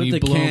cannon? You put the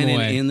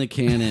cannon in the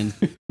cannon.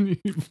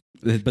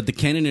 But the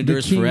cannon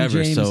endures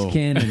forever. James so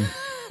cannon.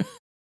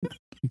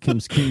 Here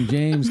comes King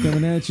James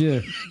coming at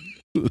you.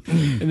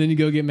 And then you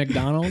go get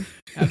McDonald's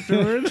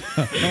afterward.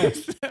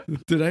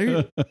 Did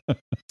I?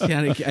 I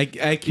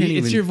can't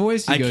even. It's your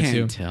voice you I go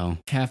can't to. tell.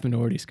 Half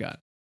minority Scott.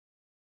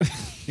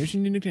 Here's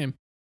your new nickname.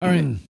 All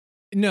right.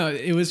 No,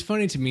 it was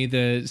funny to me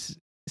the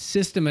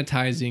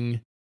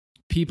systematizing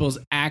people's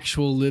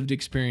actual lived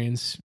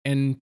experience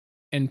and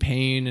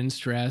pain and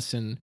stress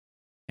and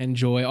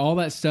joy. All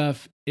that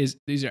stuff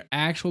these are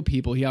actual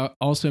people. He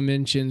also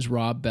mentions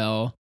Rob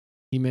Bell.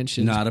 He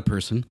mentions not a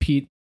person.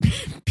 Pete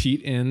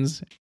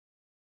Enns.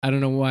 I don't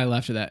know why I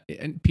laughed at that.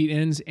 And Pete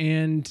Enns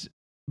and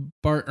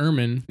Bart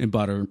Ehrman. And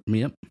Bart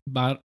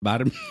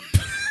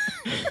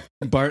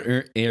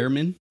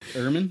Ehrman.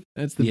 Ehrman.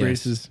 That's the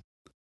braces.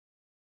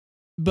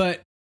 But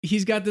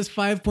he's got this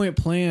 5-point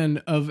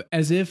plan of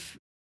as if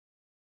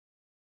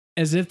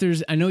as if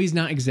there's, I know he's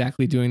not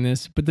exactly doing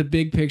this, but the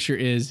big picture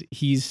is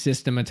he's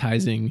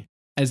systematizing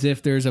as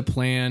if there's a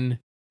plan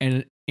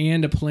and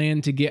a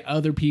plan to get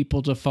other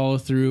people to follow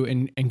through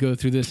and go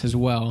through this as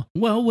well.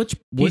 Well, which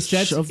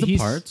of the he's-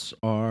 parts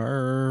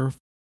are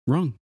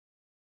wrong?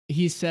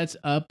 He sets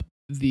up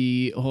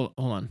the, hold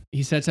on.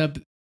 He sets up,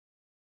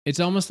 it's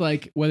almost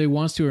like whether he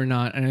wants to or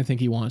not, and I think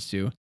he wants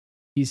to,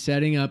 he's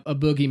setting up a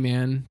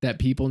boogeyman that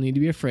people need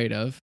to be afraid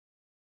of.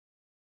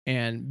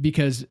 And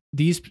because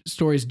these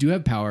stories do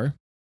have power,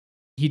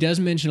 he does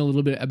mention a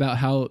little bit about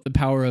how the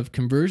power of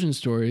conversion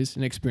stories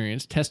and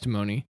experience,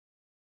 testimony.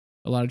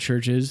 A lot of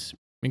churches,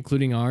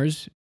 including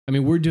ours, I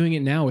mean, we're doing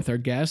it now with our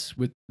guests,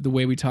 with the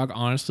way we talk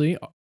honestly.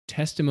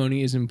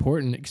 Testimony is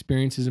important.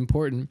 Experience is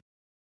important.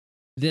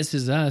 This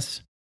Is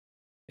Us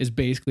is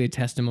basically a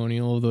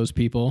testimonial of those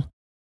people.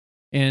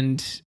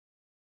 And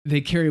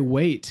they carry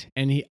weight.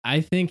 And I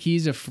think he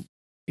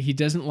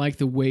doesn't like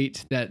the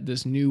weight that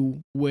this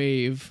new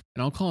wave,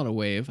 and I'll call it a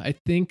wave. I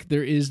think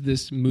there is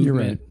this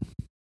movement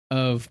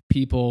of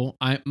people.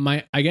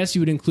 I guess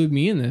you would include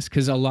me in this,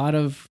 because a lot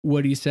of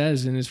what he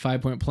says in his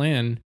 5-point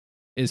plan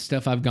is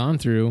stuff I've gone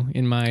through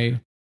in my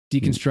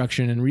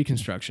deconstruction and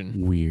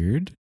reconstruction.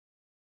 Weird.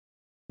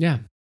 Yeah.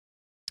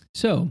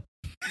 So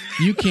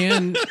you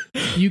can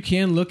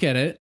look at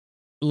it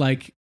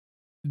like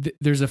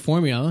there's a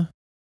formula,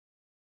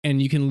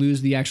 and you can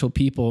lose the actual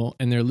people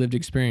and their lived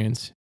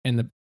experience and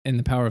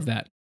the power of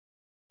that.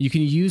 You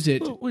can use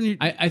it. Well,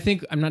 I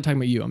think I'm not talking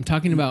about you. I'm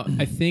talking about,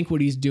 I think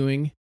what he's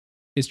doing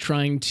is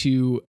trying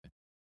to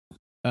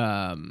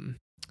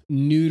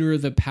neuter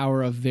the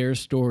power of their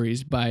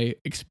stories by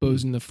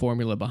exposing the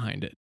formula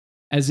behind it,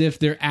 as if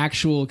their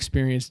actual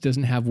experience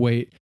doesn't have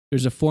weight.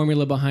 There's a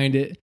formula behind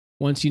it.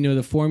 Once you know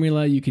the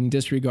formula, you can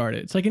disregard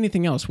it. It's like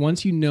anything else.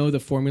 Once you know the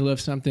formula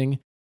of something,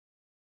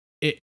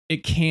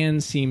 it can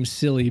seem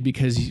silly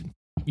because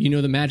you know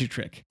the magic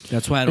trick.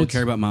 That's why I don't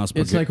care about miles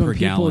per It's like when per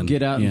people gallon.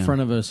 get out in front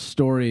of a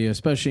story,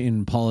 especially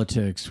in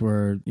politics,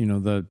 where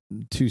the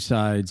two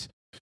sides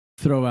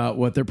throw out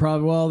what they're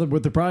probably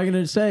going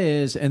to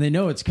say is, and they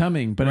know it's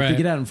coming. But if they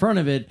get out in front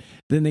of it,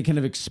 then they kind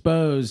of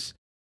expose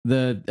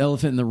the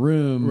elephant in the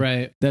room,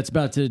 right? That's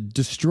about to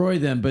destroy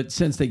them. But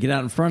since they get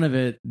out in front of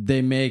it,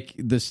 they make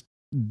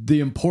the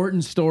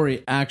important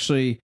story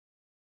actually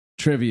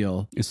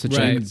trivial. It's the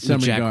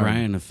Jack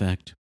Ryan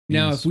effect.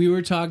 Now, if we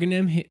were talking to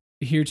him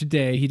here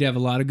today, he'd have a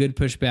lot of good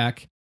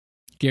pushback,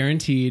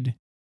 guaranteed.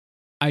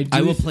 I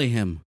will play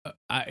him,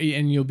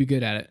 and you'll be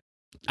good at it.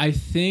 I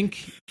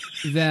think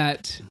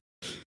that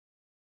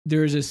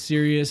there's a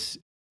serious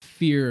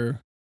fear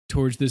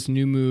towards this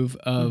new move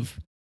of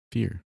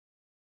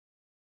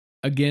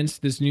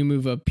against this new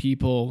move of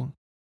people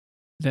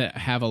that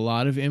have a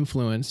lot of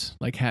influence,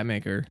 like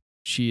Hatmaker.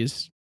 She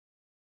is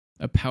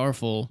a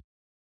powerful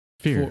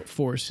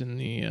force in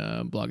the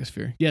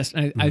blogosphere. Yes,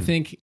 I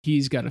think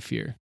he's got a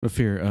fear. A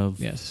fear of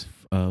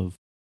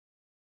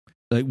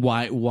like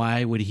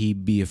why would he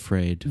be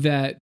afraid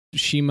that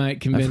she might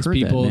convince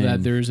people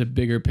that there's a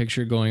bigger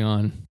picture going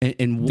on,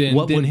 and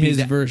what would his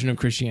version of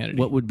Christianity?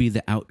 What would be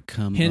the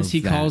outcome? Hence,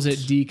 he calls it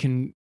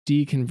Conversion.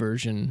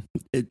 deconversion.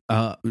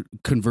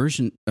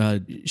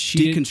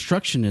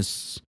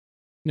 Deconstructionists.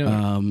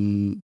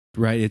 No,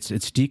 right. It's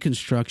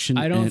deconstruction.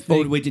 I don't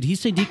think. Oh wait, did he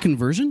say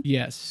deconversion?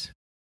 Yes.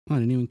 Oh, I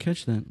didn't even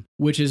catch that.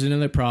 Which is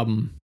another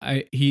problem.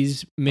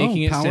 He's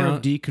making it power sound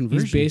of deconversion.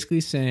 He's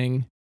basically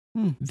saying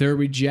they're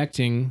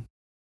rejecting.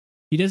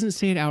 He doesn't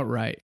say it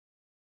outright,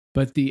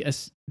 but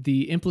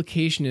the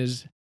implication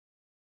is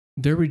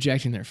they're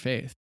rejecting their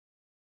faith.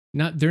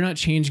 They're not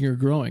changing or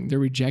growing. They're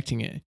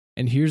rejecting it.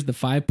 And here's the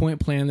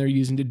 5-point plan they're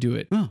using to do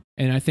it. Oh.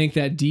 And I think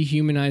that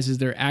dehumanizes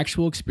their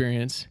actual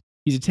experience.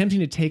 He's attempting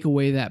to take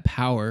away that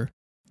power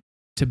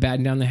to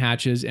batten down the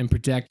hatches and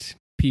protect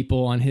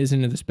people on his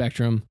end of the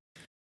spectrum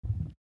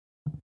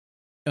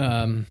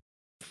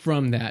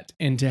from that,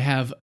 and to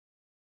have,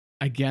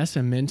 I guess,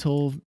 a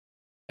mental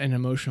and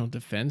emotional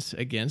defense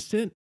against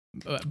it.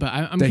 But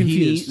I'm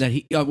confused.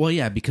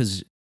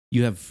 Because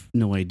you have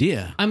no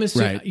idea. I'm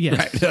assuming, right.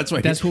 yes,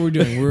 right. That's what we're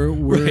doing. We're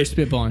right.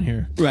 spitballing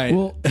here, right?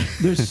 Well,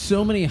 there's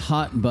so many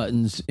hot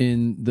buttons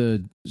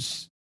in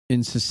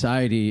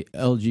society.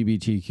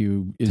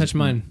 LGBTQ touch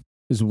mine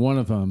is one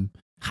of them.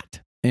 Hot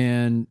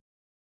and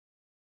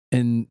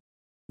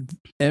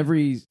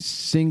every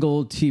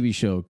single TV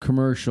show,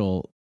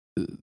 commercial,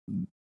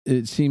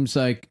 it seems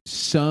like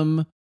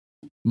some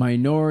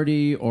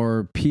minority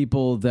or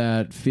people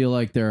that feel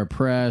like they're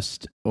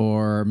oppressed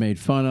or made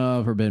fun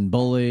of or been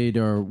bullied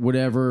or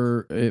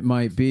whatever it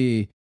might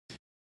be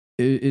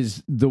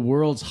is the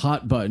world's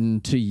hot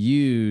button to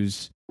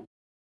use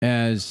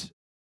as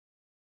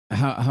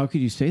how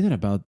could you say that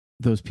about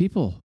those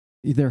people?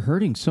 They're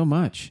hurting so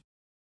much.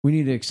 We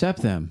need to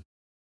accept them.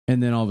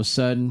 And then all of a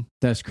sudden,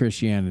 that's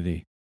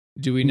Christianity.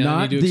 Do we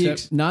not need to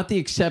accept? Not the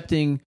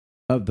accepting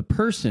of the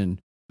person,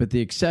 but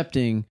the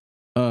accepting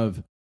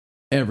of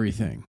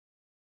everything.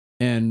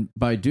 And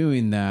by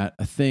doing that,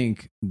 I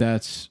think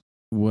that's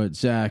what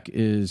Zach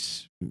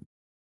is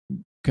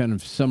kind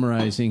of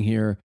summarizing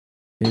here,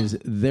 is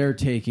they're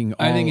taking.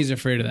 I think he's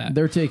afraid of that.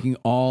 They're taking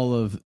all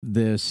of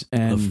this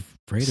and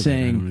Afraid of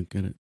saying, it. I don't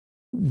get it.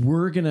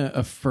 we're going to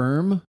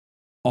affirm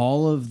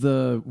all of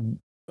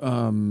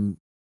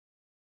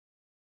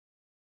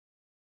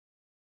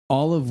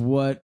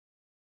what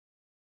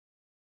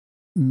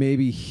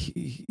maybe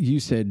you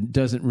said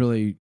doesn't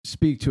really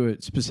speak to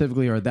it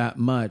specifically or that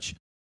much,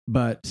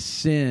 but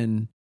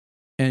sin,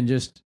 and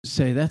just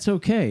say that's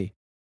okay.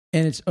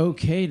 And it's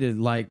okay to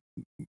like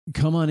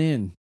come on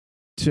in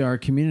to our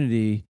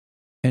community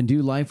and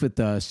do life with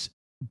us.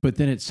 But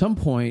then at some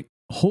point,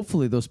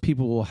 hopefully those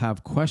people will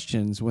have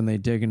questions when they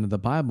dig into the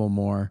Bible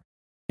more,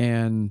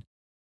 and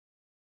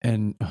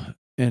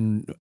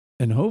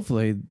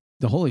hopefully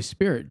the Holy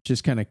Spirit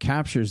just kind of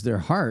captures their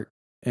heart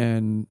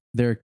and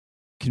they're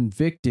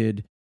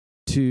convicted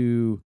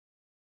to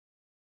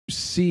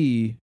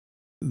see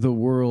the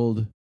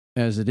world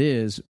as it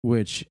is,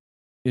 which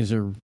is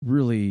a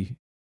really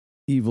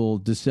evil,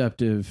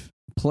 deceptive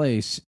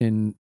place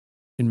in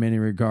many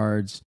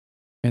regards,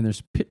 and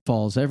there's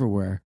pitfalls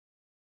everywhere.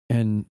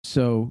 And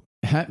so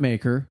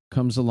Hatmaker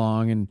comes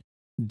along and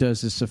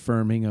does this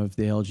affirming of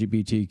the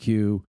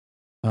LGBTQ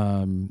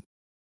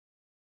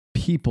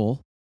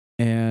people,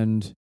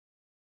 and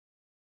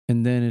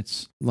then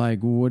it's like,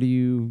 what are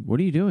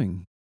you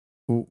doing?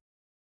 Well,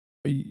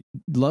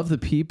 love the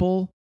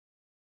people,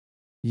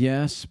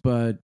 yes,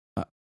 but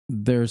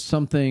there's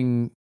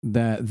something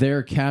that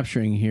they're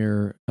capturing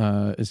here.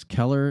 Is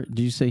Keller?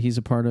 Did you say he's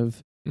a part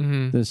of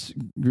this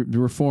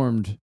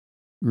Reformed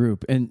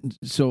group? And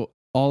so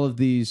all of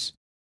these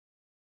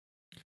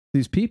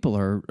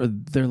people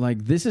they're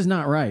like, this is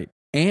not right.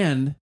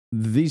 And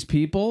these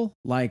people,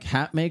 like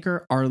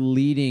Hatmaker, are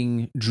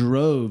leading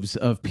droves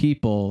of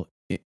people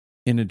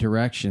in a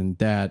direction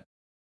that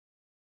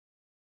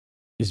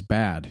is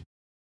bad.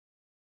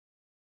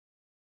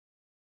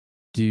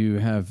 Do you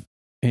have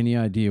any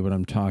idea what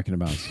I'm talking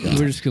about, Scott?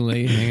 We're just going to let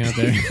you hang out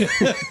there.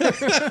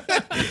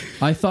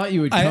 I thought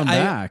you would come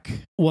back.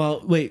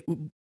 Well, wait.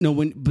 No,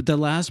 but the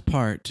last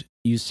part,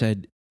 you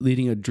said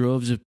leading a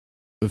droves of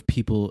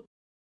people,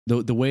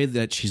 the way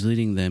that she's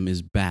leading them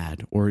is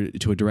bad, or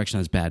to a direction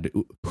that's bad.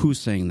 Who's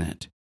saying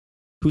that?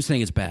 Who's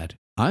saying it's bad?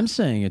 I'm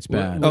saying it's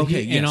bad. Well,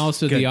 Okay, and yes.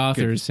 also Good, the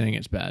author good. is saying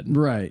it's bad.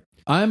 Right.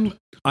 I'm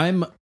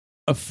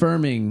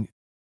affirming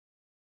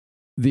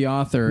the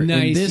author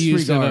Nice in this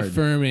use regard. of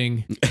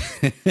affirming.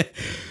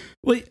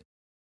 Well,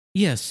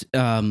 yes.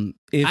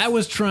 I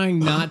was trying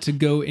not to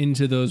go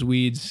into those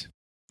weeds,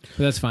 but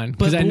that's fine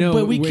because I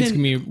know we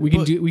can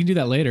do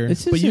that later.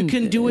 It's but you isn't-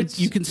 can do it. it's-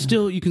 You can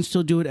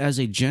still do it as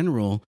a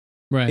general.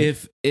 Right.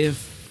 If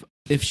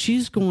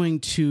she's going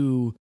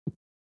to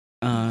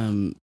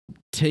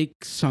take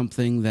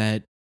something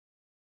that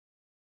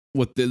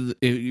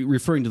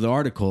referring to the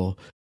article,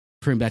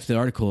 referring back to the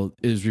article,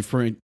 is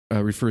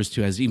refers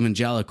to as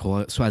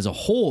evangelical, so as a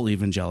whole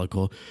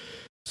evangelical.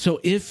 So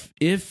if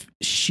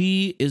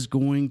she is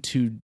going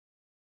to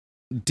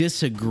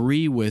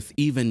disagree with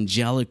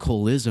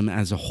evangelicalism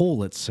as a whole,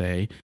 let's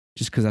say,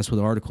 just because that's what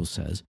the article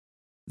says,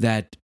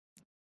 that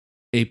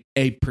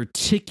a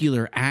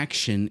particular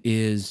action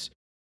is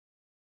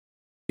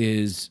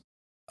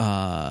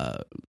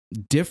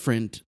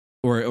different,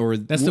 or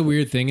that's the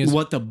weird thing is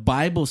what the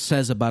Bible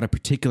says about a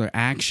particular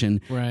action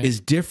right.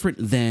 is different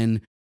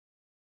than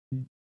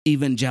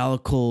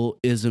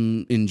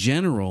evangelicalism in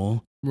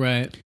general.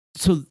 Right.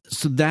 So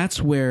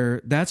that's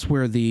where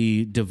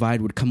the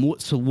divide would come.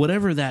 So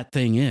whatever that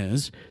thing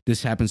is,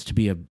 this happens to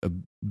be a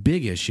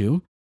big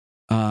issue,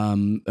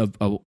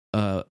 a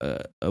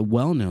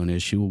well-known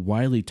issue, a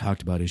widely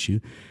talked about issue.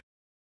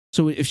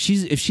 So if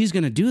she's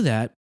going to do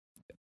that,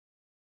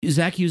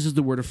 Zach uses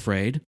the word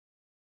afraid,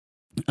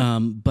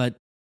 but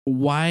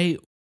why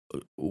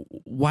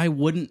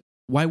wouldn't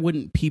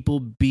people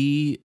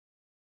be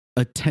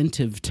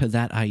attentive to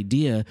that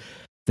idea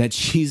that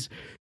she's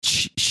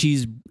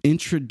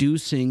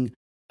introducing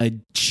a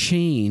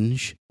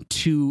change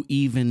to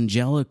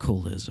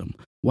evangelicalism?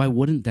 Why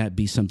wouldn't that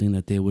be something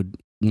that they would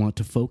want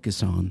to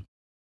focus on?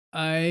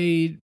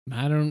 I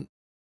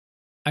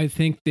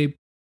think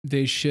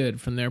they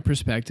should, from their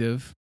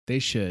perspective. They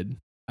should.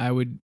 I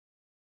would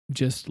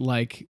just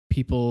like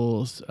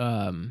people's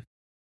the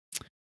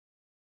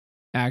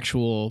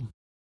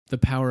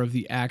power of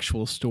the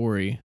actual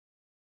story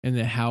and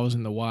the hows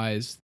and the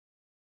whys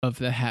of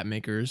the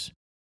Hatmakers.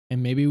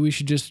 And maybe we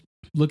should just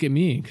look at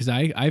me because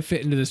I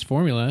fit into this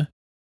formula.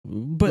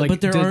 But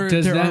there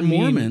are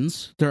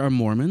Mormons. There are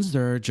Mormons.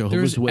 There are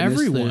Jehovah's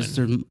Witnesses.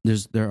 Everyone.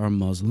 There are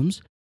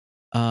Muslims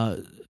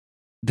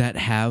that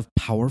have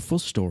powerful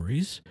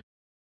stories.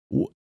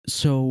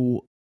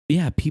 So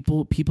yeah,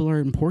 people are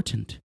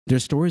important. Their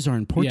stories are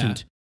important.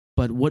 Yeah.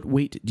 But what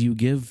weight do you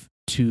give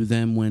to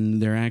them when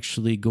they're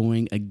actually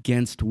going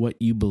against what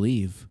you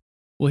believe?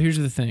 Well, here's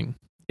the thing.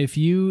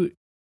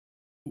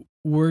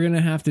 We're going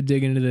to have to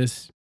dig into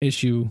this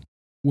issue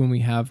when we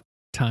have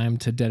time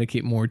to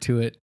dedicate more to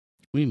it.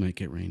 We might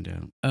get rained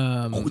out.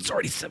 It's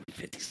already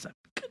 7:57.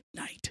 Good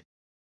night.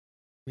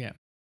 Yeah.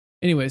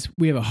 Anyways,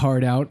 we have a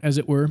hard out, as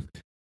it were.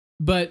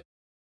 But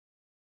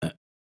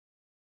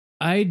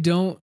I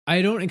don't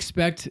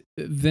expect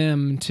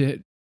them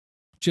to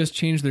just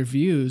change their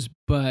views,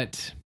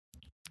 but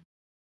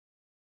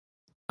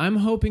I'm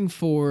hoping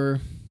for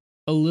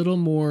a little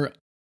more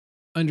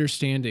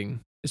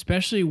understanding,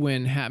 especially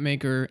when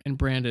Hatmaker and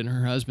Brandon,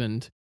 her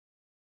husband,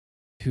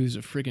 who's a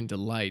freaking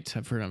delight,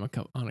 I've heard on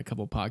a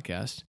couple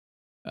podcasts,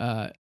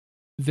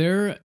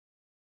 their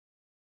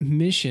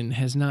mission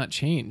has not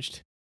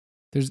changed.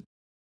 There's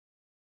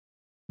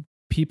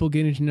people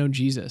getting to know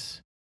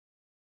Jesus.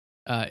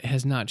 It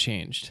has not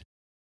changed.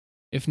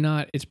 If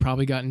not, it's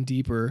probably gotten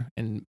deeper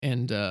and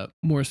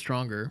more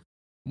stronger.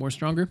 More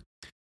stronger?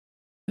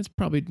 That's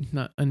probably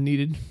not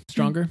unneeded.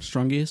 Stronger?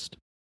 Strongest?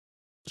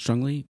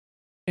 Strongly?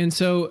 And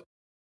so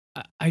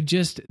I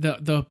just,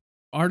 the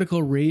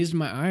article raised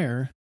my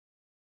ire.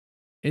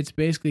 It's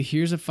basically,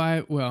 here's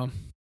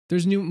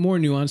there's more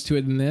nuance to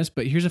it than this,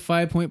 but here's a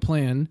 5-point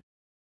plan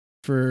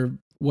for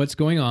what's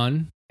going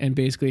on and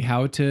basically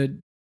how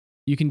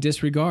you can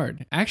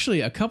disregard.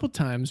 Actually, a couple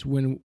times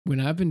when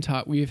I've been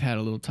taught, we've had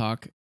a little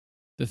talk,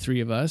 the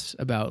three of us,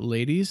 about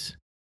ladies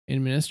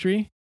in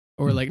ministry,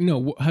 or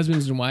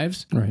husbands and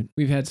wives. Right.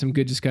 We've had some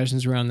good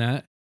discussions around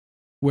that,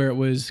 where it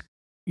was,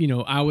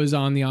 I was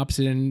on the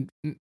opposite end.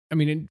 I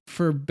mean,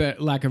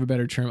 lack of a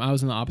better term, I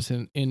was on the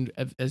opposite end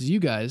as you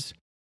guys.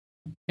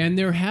 And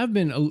there have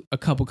been a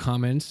couple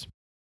comments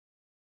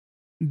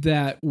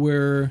that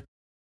were,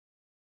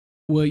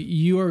 well,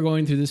 you are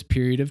going through this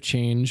period of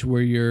change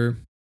where you're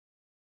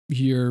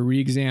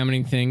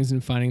re-examining things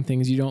and finding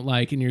things you don't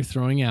like and you're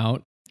throwing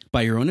out.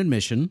 By your own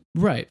admission.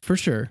 Right, for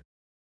sure.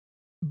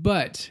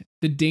 But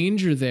the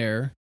danger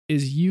there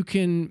is you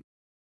can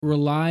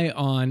rely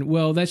on,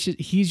 well,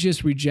 he's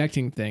just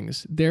rejecting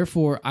things.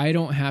 Therefore, I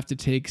don't have to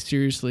take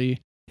seriously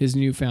his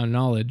newfound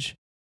knowledge.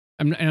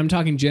 I'm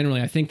talking generally.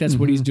 I think that's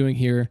what he's doing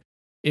here.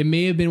 It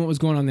may have been what was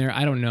going on there.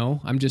 I don't know.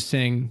 I'm just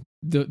saying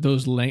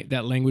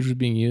that language was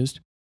being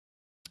used.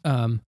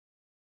 And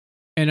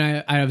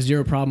I have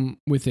zero problem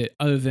with it,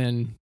 other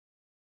than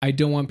I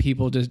don't want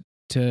people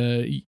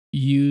to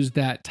use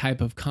that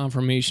type of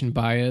confirmation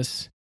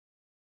bias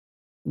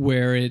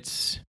where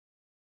it's,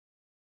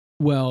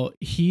 well,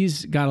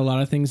 he's got a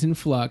lot of things in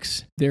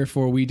flux,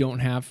 therefore we don't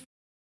have,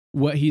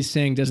 what he's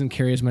saying doesn't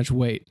carry as much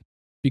weight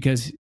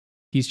because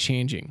he's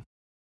changing.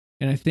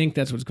 And I think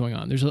that's what's going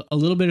on. There's a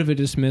little bit of a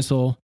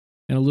dismissal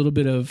and a little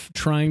bit of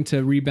trying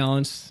to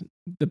rebalance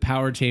the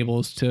power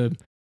tables to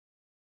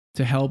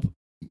help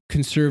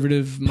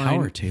conservative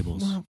power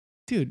tables. Well,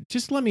 dude,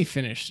 just let me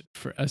finish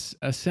for a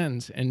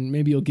sentence and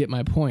maybe you'll get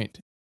my point.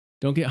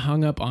 Don't get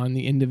hung up on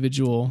the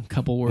individual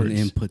couple words.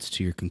 On inputs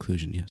to your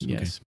conclusion, yes.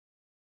 Yes.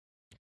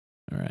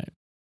 Okay. All right.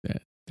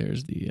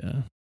 There's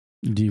the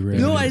derail.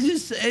 No,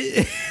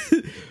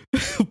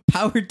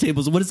 power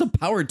tables. What is a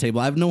power table?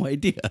 I have no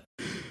idea.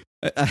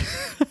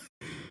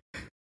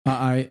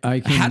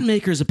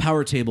 Hatmaker is a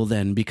power table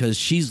then because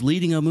she's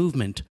leading a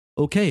movement.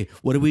 Okay,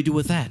 what do we do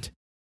with that?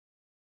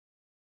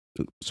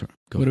 Sorry.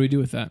 What do we do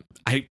with that?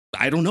 I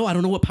don't know. I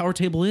don't know what power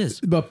table is.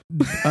 But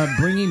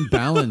bringing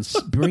balance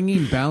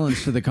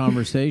to the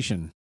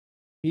conversation.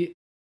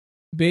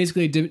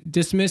 Basically,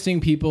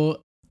 dismissing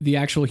people, the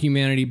actual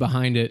humanity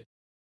behind it,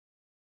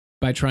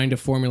 by trying to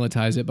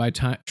formulatize it, by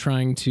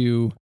trying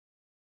to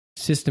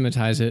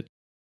systematize it,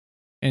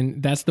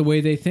 and that's the way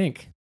they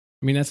think.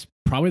 I mean, that's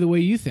probably the way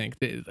you think.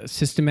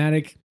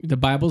 The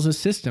Bible's a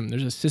system.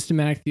 There's a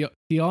systematic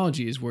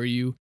theologies where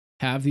you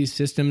have these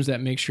systems that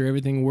make sure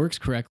everything works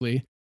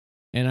correctly.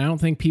 And I don't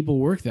think people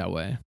work that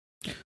way.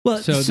 Well,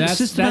 so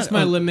that's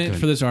my limit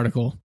for this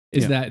article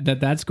is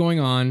that's going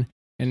on.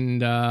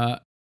 And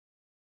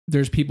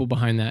there's people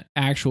behind that,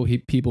 actual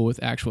people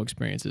with actual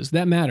experiences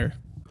that matter.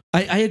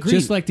 I agree.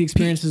 Just like the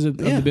experiences of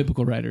the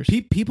biblical writers.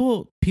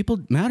 People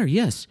matter,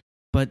 yes.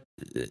 But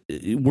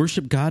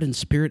worship God in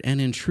spirit and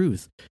in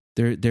truth.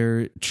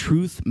 Their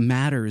truth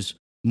matters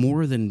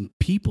more than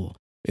people.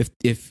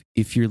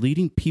 If you're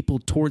leading people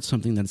towards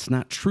something that's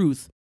not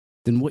truth,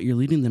 then what you're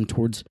leading them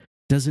towards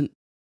doesn't.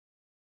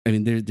 I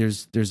mean,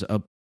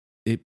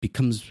 it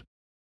becomes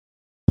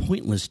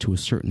pointless to a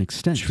certain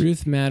extent.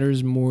 Truth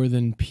matters more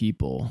than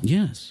people.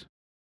 Yes.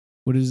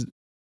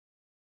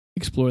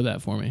 Explore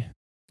that for me.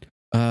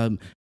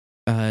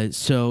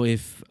 So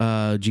if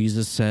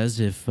Jesus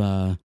says,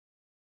 I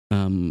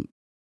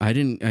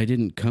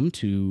didn't come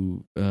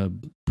to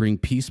bring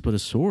peace but a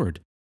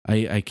sword.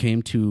 I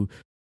came to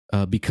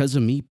because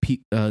of me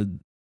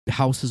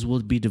houses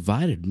will be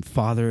divided,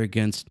 father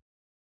against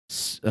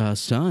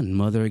son,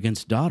 mother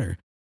against daughter.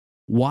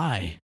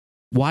 Why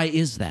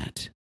is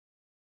that?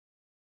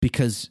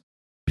 Because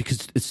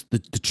it's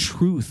the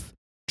truth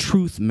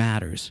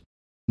matters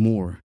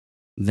more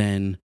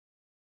than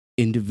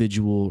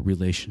individual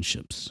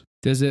relationships.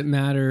 Does it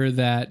matter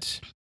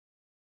that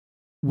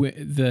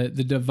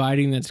the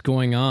dividing that's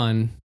going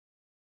on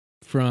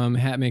from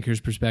Hatmaker's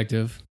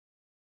perspective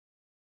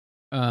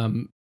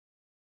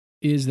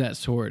is that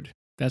sword?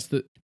 That's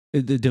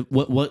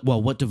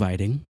what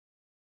dividing?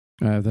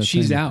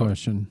 She's out.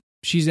 Question.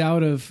 She's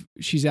out.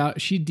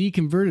 She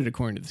deconverted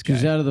according to this guy.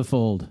 She's out of the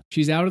fold.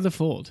 She's out of the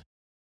fold.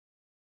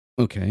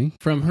 Okay.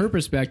 From her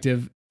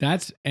perspective,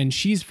 and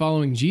she's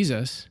following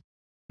Jesus.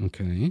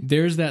 Okay.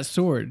 There's that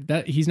sword.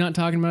 That he's not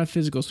talking about a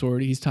physical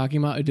sword. He's talking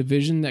about a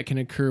division that can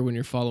occur when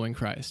you're following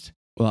Christ.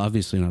 Well,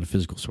 obviously not a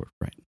physical sword,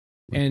 right?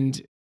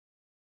 And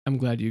I'm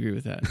glad you agree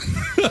with that.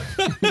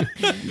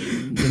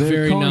 They're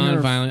Very calling her-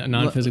 non-violent,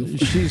 non-physical.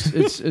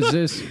 It's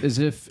as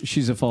if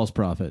she's a false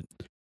prophet.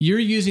 You're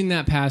using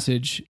that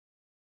passage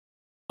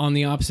on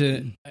the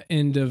opposite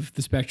end of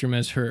the spectrum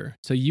as her.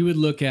 So you would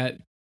look at,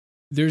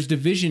 there's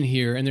division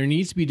here, and there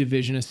needs to be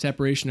division, a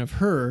separation of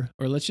her,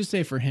 or let's just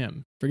say for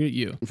him. Forget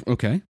you.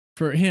 Okay.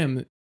 For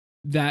him,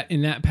 that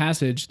in that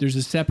passage, there's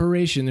a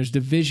separation, there's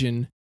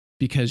division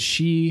because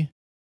she's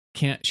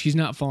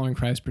not following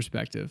Christ's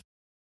perspective.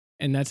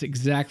 And that's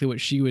exactly what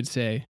she would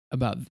say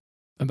about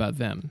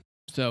them.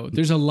 So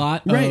there's a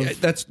lot Right. of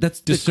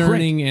That's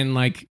discerning and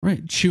like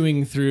Right.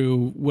 chewing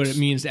through what it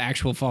means to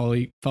actually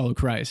follow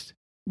Christ.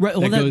 Right.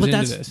 Well, that goes but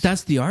into this.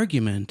 that's the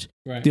argument.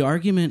 Right. The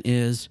argument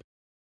is,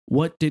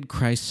 what did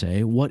Christ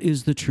say? What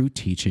is the true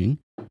teaching?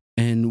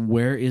 And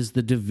where is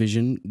the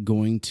division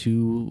going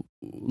to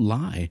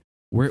lie?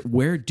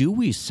 Where do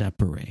we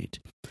separate?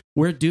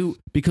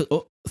 Because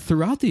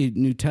throughout the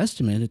New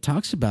Testament, it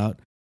talks about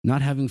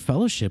not having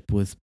fellowship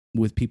with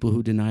people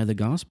who deny the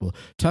gospel.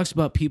 It talks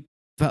about people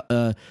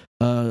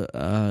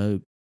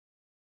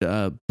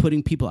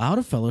putting people out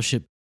of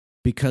fellowship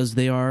because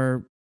they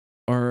are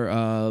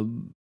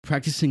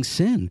practicing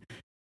sin.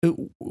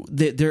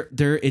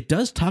 It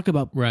does talk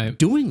about Right.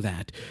 doing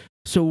that.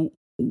 So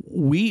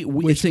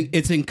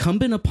it's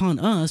incumbent upon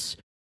us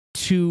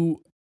to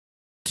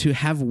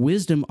have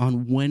wisdom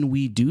on when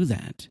we do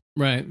that.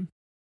 Right.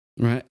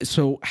 Right.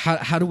 So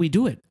how do we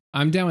do it?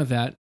 I'm down with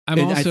that. I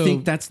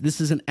think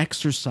this is an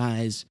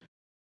exercise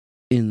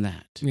in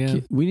that. Yeah.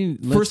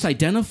 First,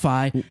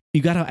 identify.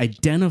 You got to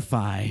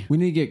identify. We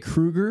need to get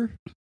Kruger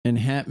and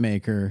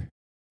Hatmaker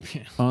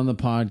on the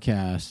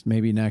podcast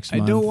maybe next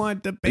month.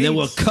 want the And then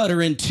we'll cut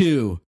her in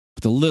two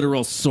with a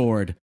literal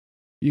sword.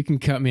 You can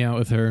cut me out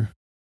with her.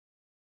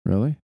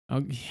 Really?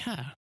 Oh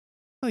yeah.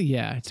 Oh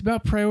yeah. It's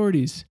about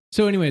priorities.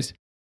 So, anyways,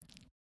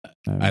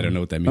 I don't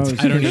know what that means.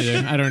 I don't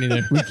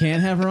either. We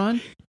can't have her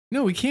on?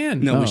 No, we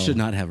can. No, Oh. we should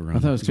not have her on. I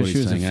thought it was is what because she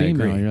he's was a saying. I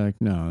female. agree. You're like,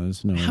 no,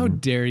 there's no. How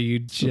dare you,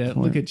 Jet?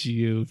 point? Look at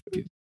you.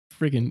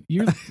 Friggin'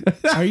 you're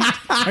are you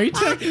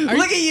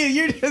Look at you!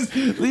 You're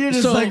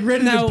just So, like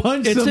ready now, to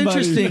punch it's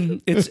somebody.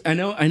 interesting.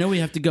 I know we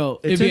have to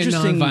go. it'd It's be a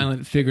interesting.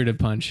 non-violent figurative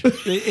punch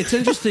It's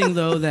interesting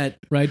though that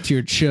right to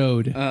your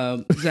chode.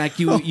 Zach,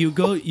 you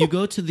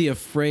go to the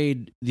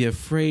afraid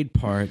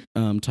part,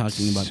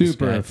 talking about this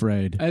Super guy.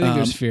 afraid. I think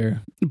there's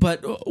fear.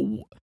 But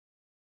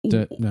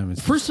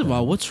It's first of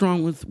all, what's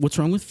wrong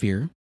with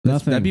fear?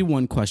 Nothing. That'd be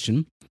one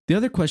question. The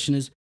other question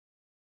is,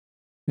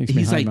 Makes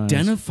me he's hide my eyes.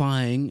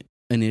 identifying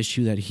an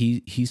issue that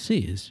he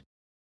sees.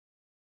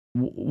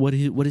 What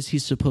is he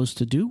supposed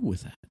to do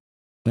with that?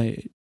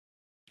 Like,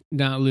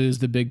 Not lose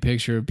the big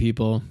picture of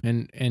people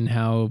and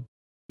how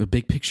the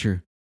big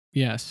picture.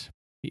 yes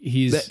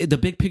he's The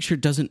big picture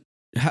doesn't.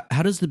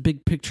 How does the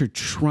big picture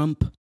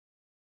trump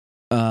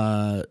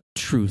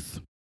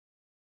truth?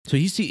 So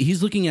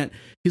he's looking at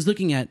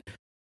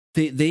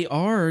they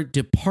are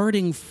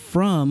departing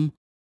from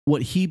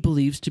what he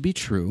believes to be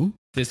true.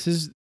 this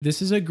is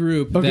a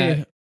group Okay.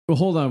 that Well,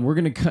 hold on. We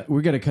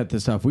got to cut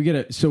this off. We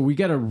got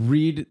to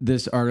read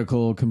this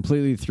article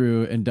completely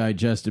through and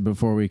digest it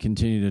before we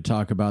continue to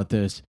talk about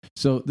this.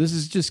 So this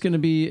is just going to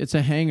be, it's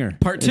a hanger.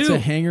 Part two. It's a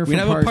hanger for We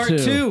have part a part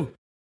two.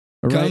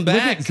 All right? Come Look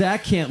back. at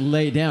Zach can't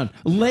lay it down.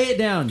 Lay it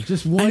down.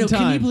 Just one I know. time.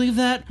 Can you believe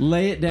that?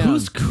 Lay it down.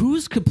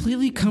 Who's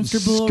completely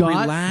comfortable, Scott,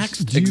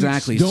 relaxed? do-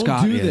 Exactly. Don't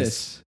Scott do is.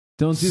 this.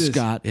 Don't do this.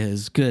 Scott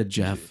is good,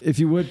 Jeff. If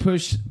you would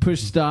push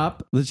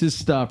stop, let's just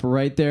stop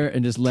right there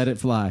and just let it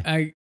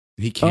fly.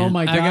 He can't. Oh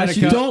my I gotta gosh,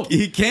 you cut- don't.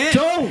 He can't.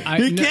 Don't. I-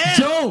 no-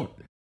 Don't.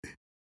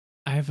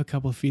 I have a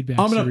couple of feedbacks.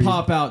 I'm to going to read.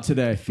 pop out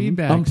today.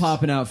 Feedbacks. I'm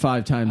popping out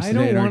 5 times I today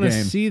don't in our want to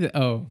game. see that.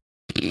 Oh,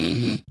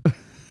 you're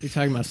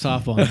talking about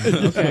softball.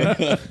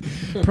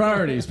 Okay.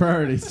 Priorities.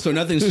 So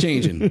nothing's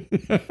changing.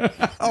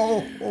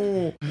 Oh,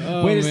 wait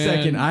a man.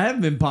 second. I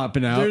haven't been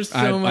popping out. There's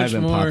so much I've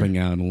been more. popping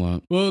out a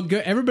lot. Well,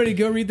 everybody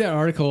go read that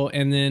article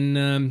and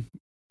then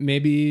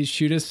maybe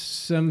shoot us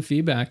some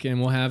feedback,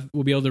 and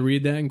we'll be able to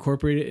read that,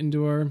 incorporate it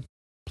into our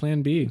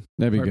plan B.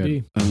 That'd be Part good.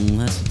 B.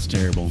 Unless it's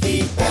terrible.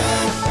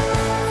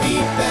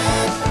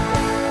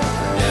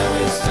 Now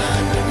it's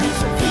time to read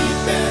some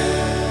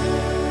feedback.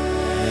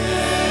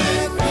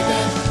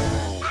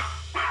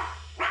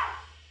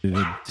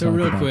 So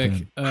real quick,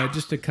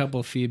 just a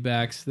couple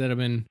feedbacks that have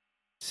been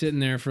sitting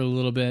there for a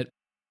little bit.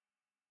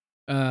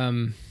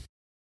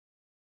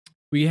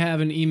 We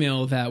have an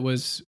email that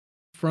was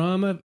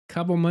from a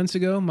couple months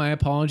ago. My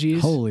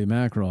apologies. Holy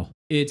mackerel.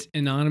 It's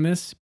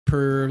anonymous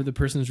per the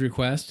person's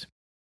request.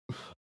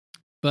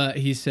 But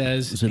he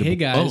says, Is it hey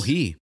guys,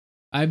 he.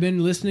 I've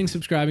been listening,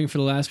 subscribing for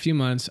the last few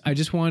months. I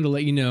just wanted to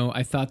let you know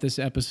I thought this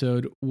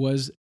episode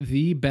was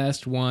the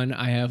best one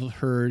I have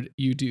heard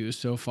you do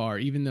so far,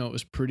 even though it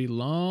was pretty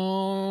long.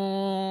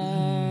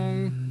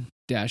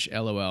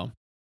 LOL.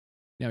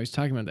 Now he's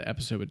talking about the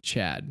episode with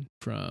Chad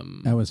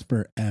from That was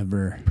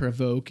forever.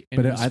 Provoke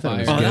and But I thought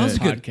it was Inspire good. that was a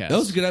good. podcast. That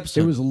was a good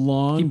episode. It was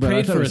long, He but I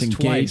prayed thought for it was us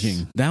twice.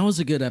 engaging. That was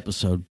a good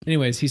episode.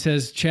 Anyways, he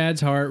says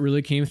Chad's heart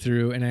really came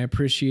through, and I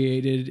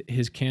appreciated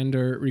his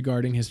candor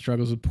regarding his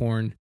struggles with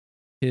porn.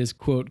 His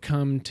quote,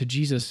 "come to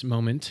Jesus"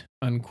 moment,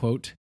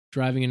 unquote,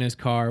 driving in his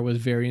car was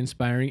very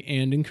inspiring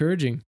and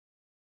encouraging.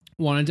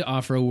 Wanted to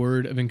offer a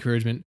word of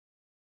encouragement.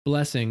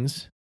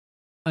 Blessings.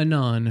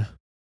 Anon.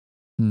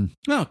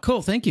 Oh,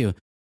 cool. Thank you.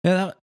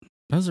 Yeah,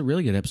 that was a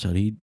really good episode.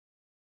 He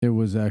It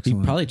was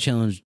excellent. probably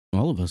challenged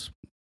all of us.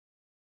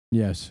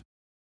 Yes.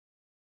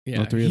 Yeah,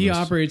 All three of he us.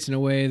 operates in a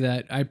way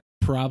that I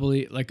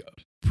probably, like,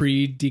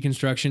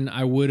 pre-deconstruction,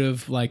 I would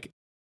have, like,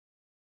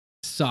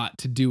 sought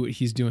to do what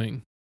he's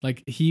doing.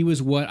 Like, he was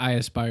what I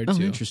aspired Oh,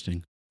 to.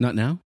 interesting. Not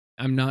now.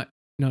 I'm not.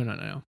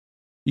 No.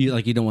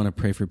 You don't want to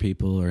pray for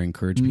people or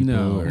encourage people.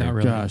 No, or, Not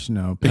really. gosh,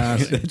 no.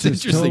 Pass, That's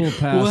just interesting. total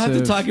passive. We'll have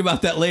to talk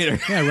about that later.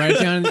 Yeah, write it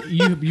down.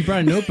 You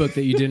brought a notebook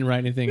that you didn't write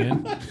anything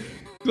in.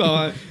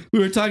 Well, we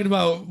were talking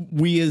about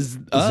we as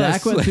us.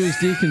 Zach went to his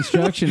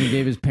deconstruction and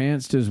gave his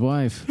pants to his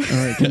wife.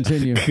 All right,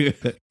 continue.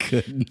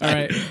 Good. All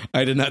right.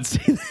 I did not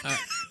say that.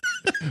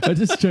 I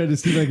just tried to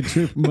see if I could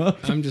trip him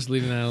up. I'm just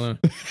leaving that alone.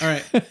 All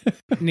right.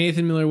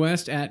 Nathan Miller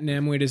West at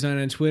Namway Design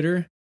on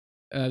Twitter.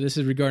 This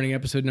is regarding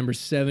episode number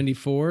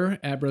 74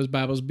 at Bros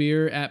Bibles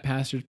Beer at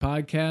Pastors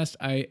Podcast.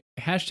 I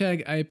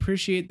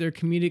appreciate their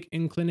comedic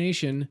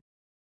inclination.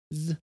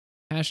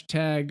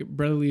 Hashtag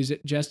brotherly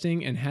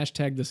jesting and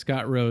hashtag the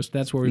Scott roast.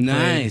 That's where we play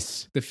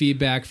Nice. the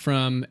feedback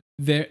from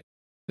the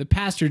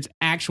pastor's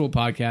actual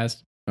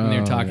podcast when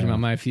they're Oh, talking yeah. about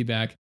my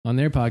feedback on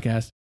their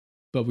podcast.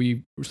 But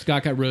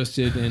Scott got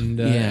roasted and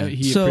Yeah.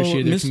 he So,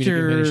 appreciated their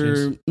comedic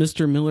inclinations.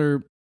 Mr.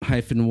 Miller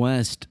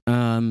West,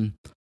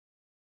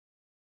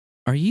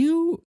 are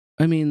you?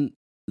 I mean,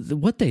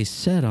 what they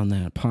said on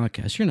that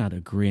podcast, you're not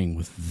agreeing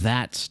with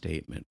that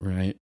statement,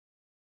 right?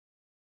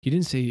 He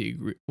didn't say he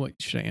agree. What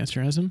should I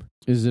answer as him?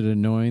 Is it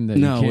annoying that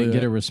No, you can't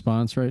get a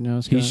response right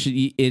now, Scott? He should.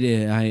 It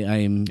is. I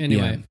am.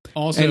 Anyway, yeah.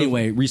 also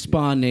Anyway,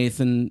 respond,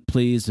 Nathan,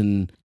 please,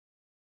 and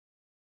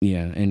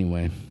yeah.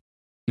 Anyway,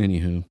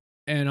 anywho.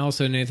 and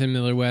also Nathan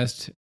Miller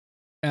West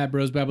at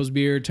Bros Bibles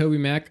Beer, Toby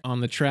Mac on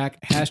the track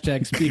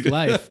hashtag Speak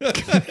Life.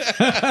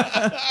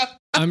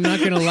 I'm not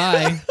gonna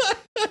lie,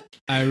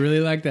 I really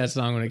liked that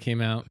song when it came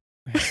out.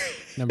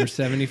 Number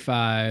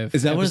 75.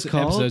 Is that what it's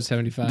called? Episode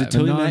 75. The a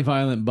Toby Mac-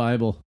 nonviolent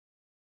Bible.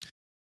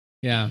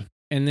 Yeah.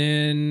 And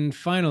then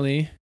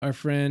finally, our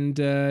friend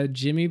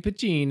Jimmy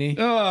Pacini.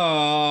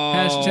 Oh.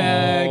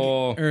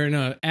 Hashtag, or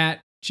no,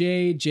 at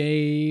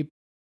JJ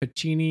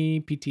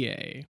Pacini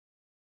PTA.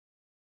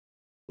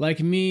 Like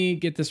me,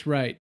 get this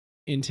right.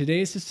 In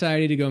today's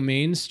society, to go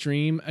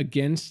mainstream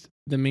against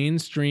the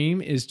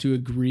mainstream is to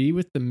agree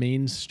with the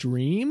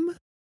mainstream.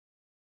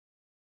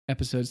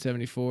 Episode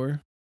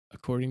 74,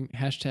 according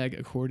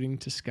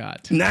to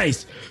Scott.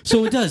 Nice.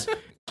 So it does.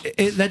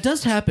 That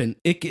does happen.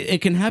 It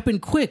can happen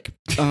quick.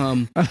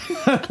 I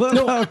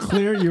love how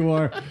clear you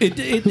are.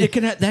 It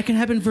can that can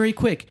happen very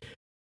quick.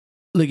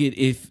 Look at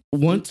if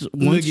once you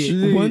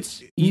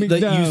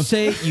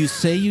say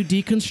you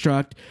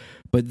deconstruct,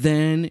 but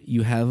then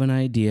you have an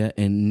idea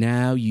and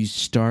now you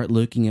start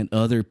looking at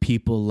other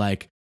people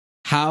like,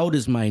 how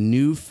does my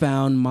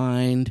newfound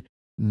mind?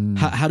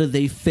 How do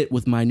they fit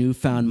with my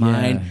newfound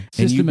mind?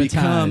 And you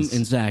become,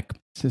 and Zach,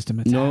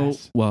 Systematize. no,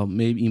 well,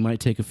 maybe you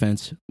might take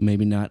offense,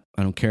 maybe not.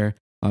 I don't care,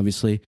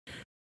 obviously.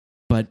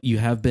 But you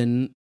have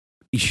been,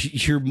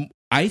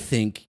 I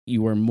think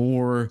you are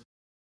more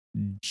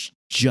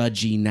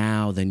judgy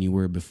now than you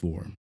were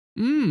before.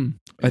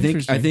 I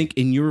think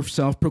in your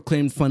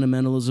self-proclaimed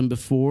fundamentalism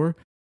before,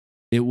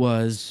 it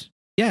was,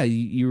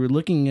 you were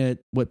looking at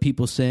what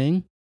people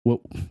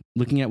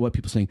looking at what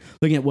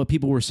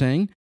people were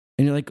saying,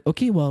 and you're like,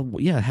 okay, well,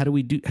 yeah, how do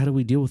we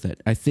deal with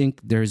it? I think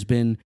there's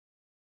been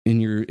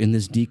in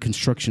this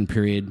deconstruction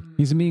period.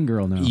 He's a mean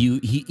girl now.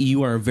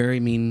 You are a very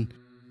mean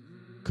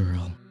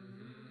girl.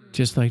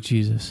 Just like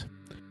Jesus.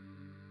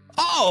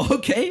 Oh,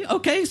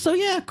 okay. So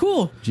yeah,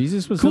 cool.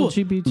 Jesus was Cool.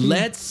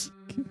 LGBT.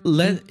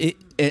 Let it,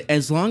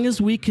 as long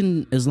as we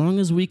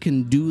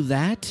can do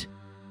that,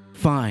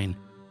 fine.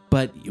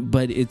 But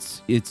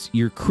it's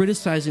you're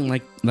criticizing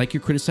like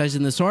you're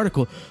criticizing this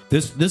article.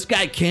 This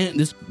guy can't.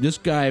 This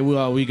guy.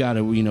 Well, we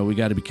gotta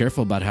be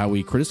careful about how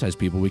we criticize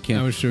people. We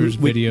can't. I was sure there's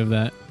video of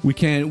that. We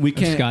can't.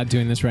 Scott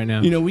doing this right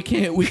now. We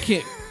can't.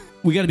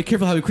 We got to be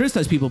careful how we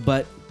criticize people.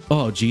 But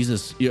oh,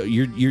 Jesus,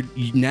 you're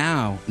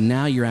now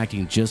you're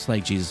acting just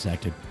like Jesus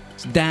acted.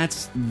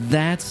 That's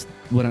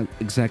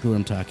exactly what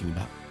I'm talking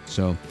about.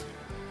 So,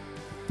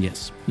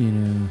 yes.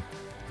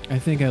 I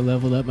think I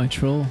leveled up my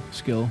troll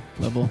skill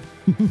level.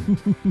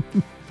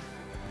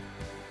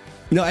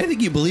 No, I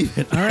think you believe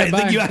it. All right, I bye.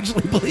 think you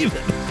actually believe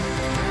it.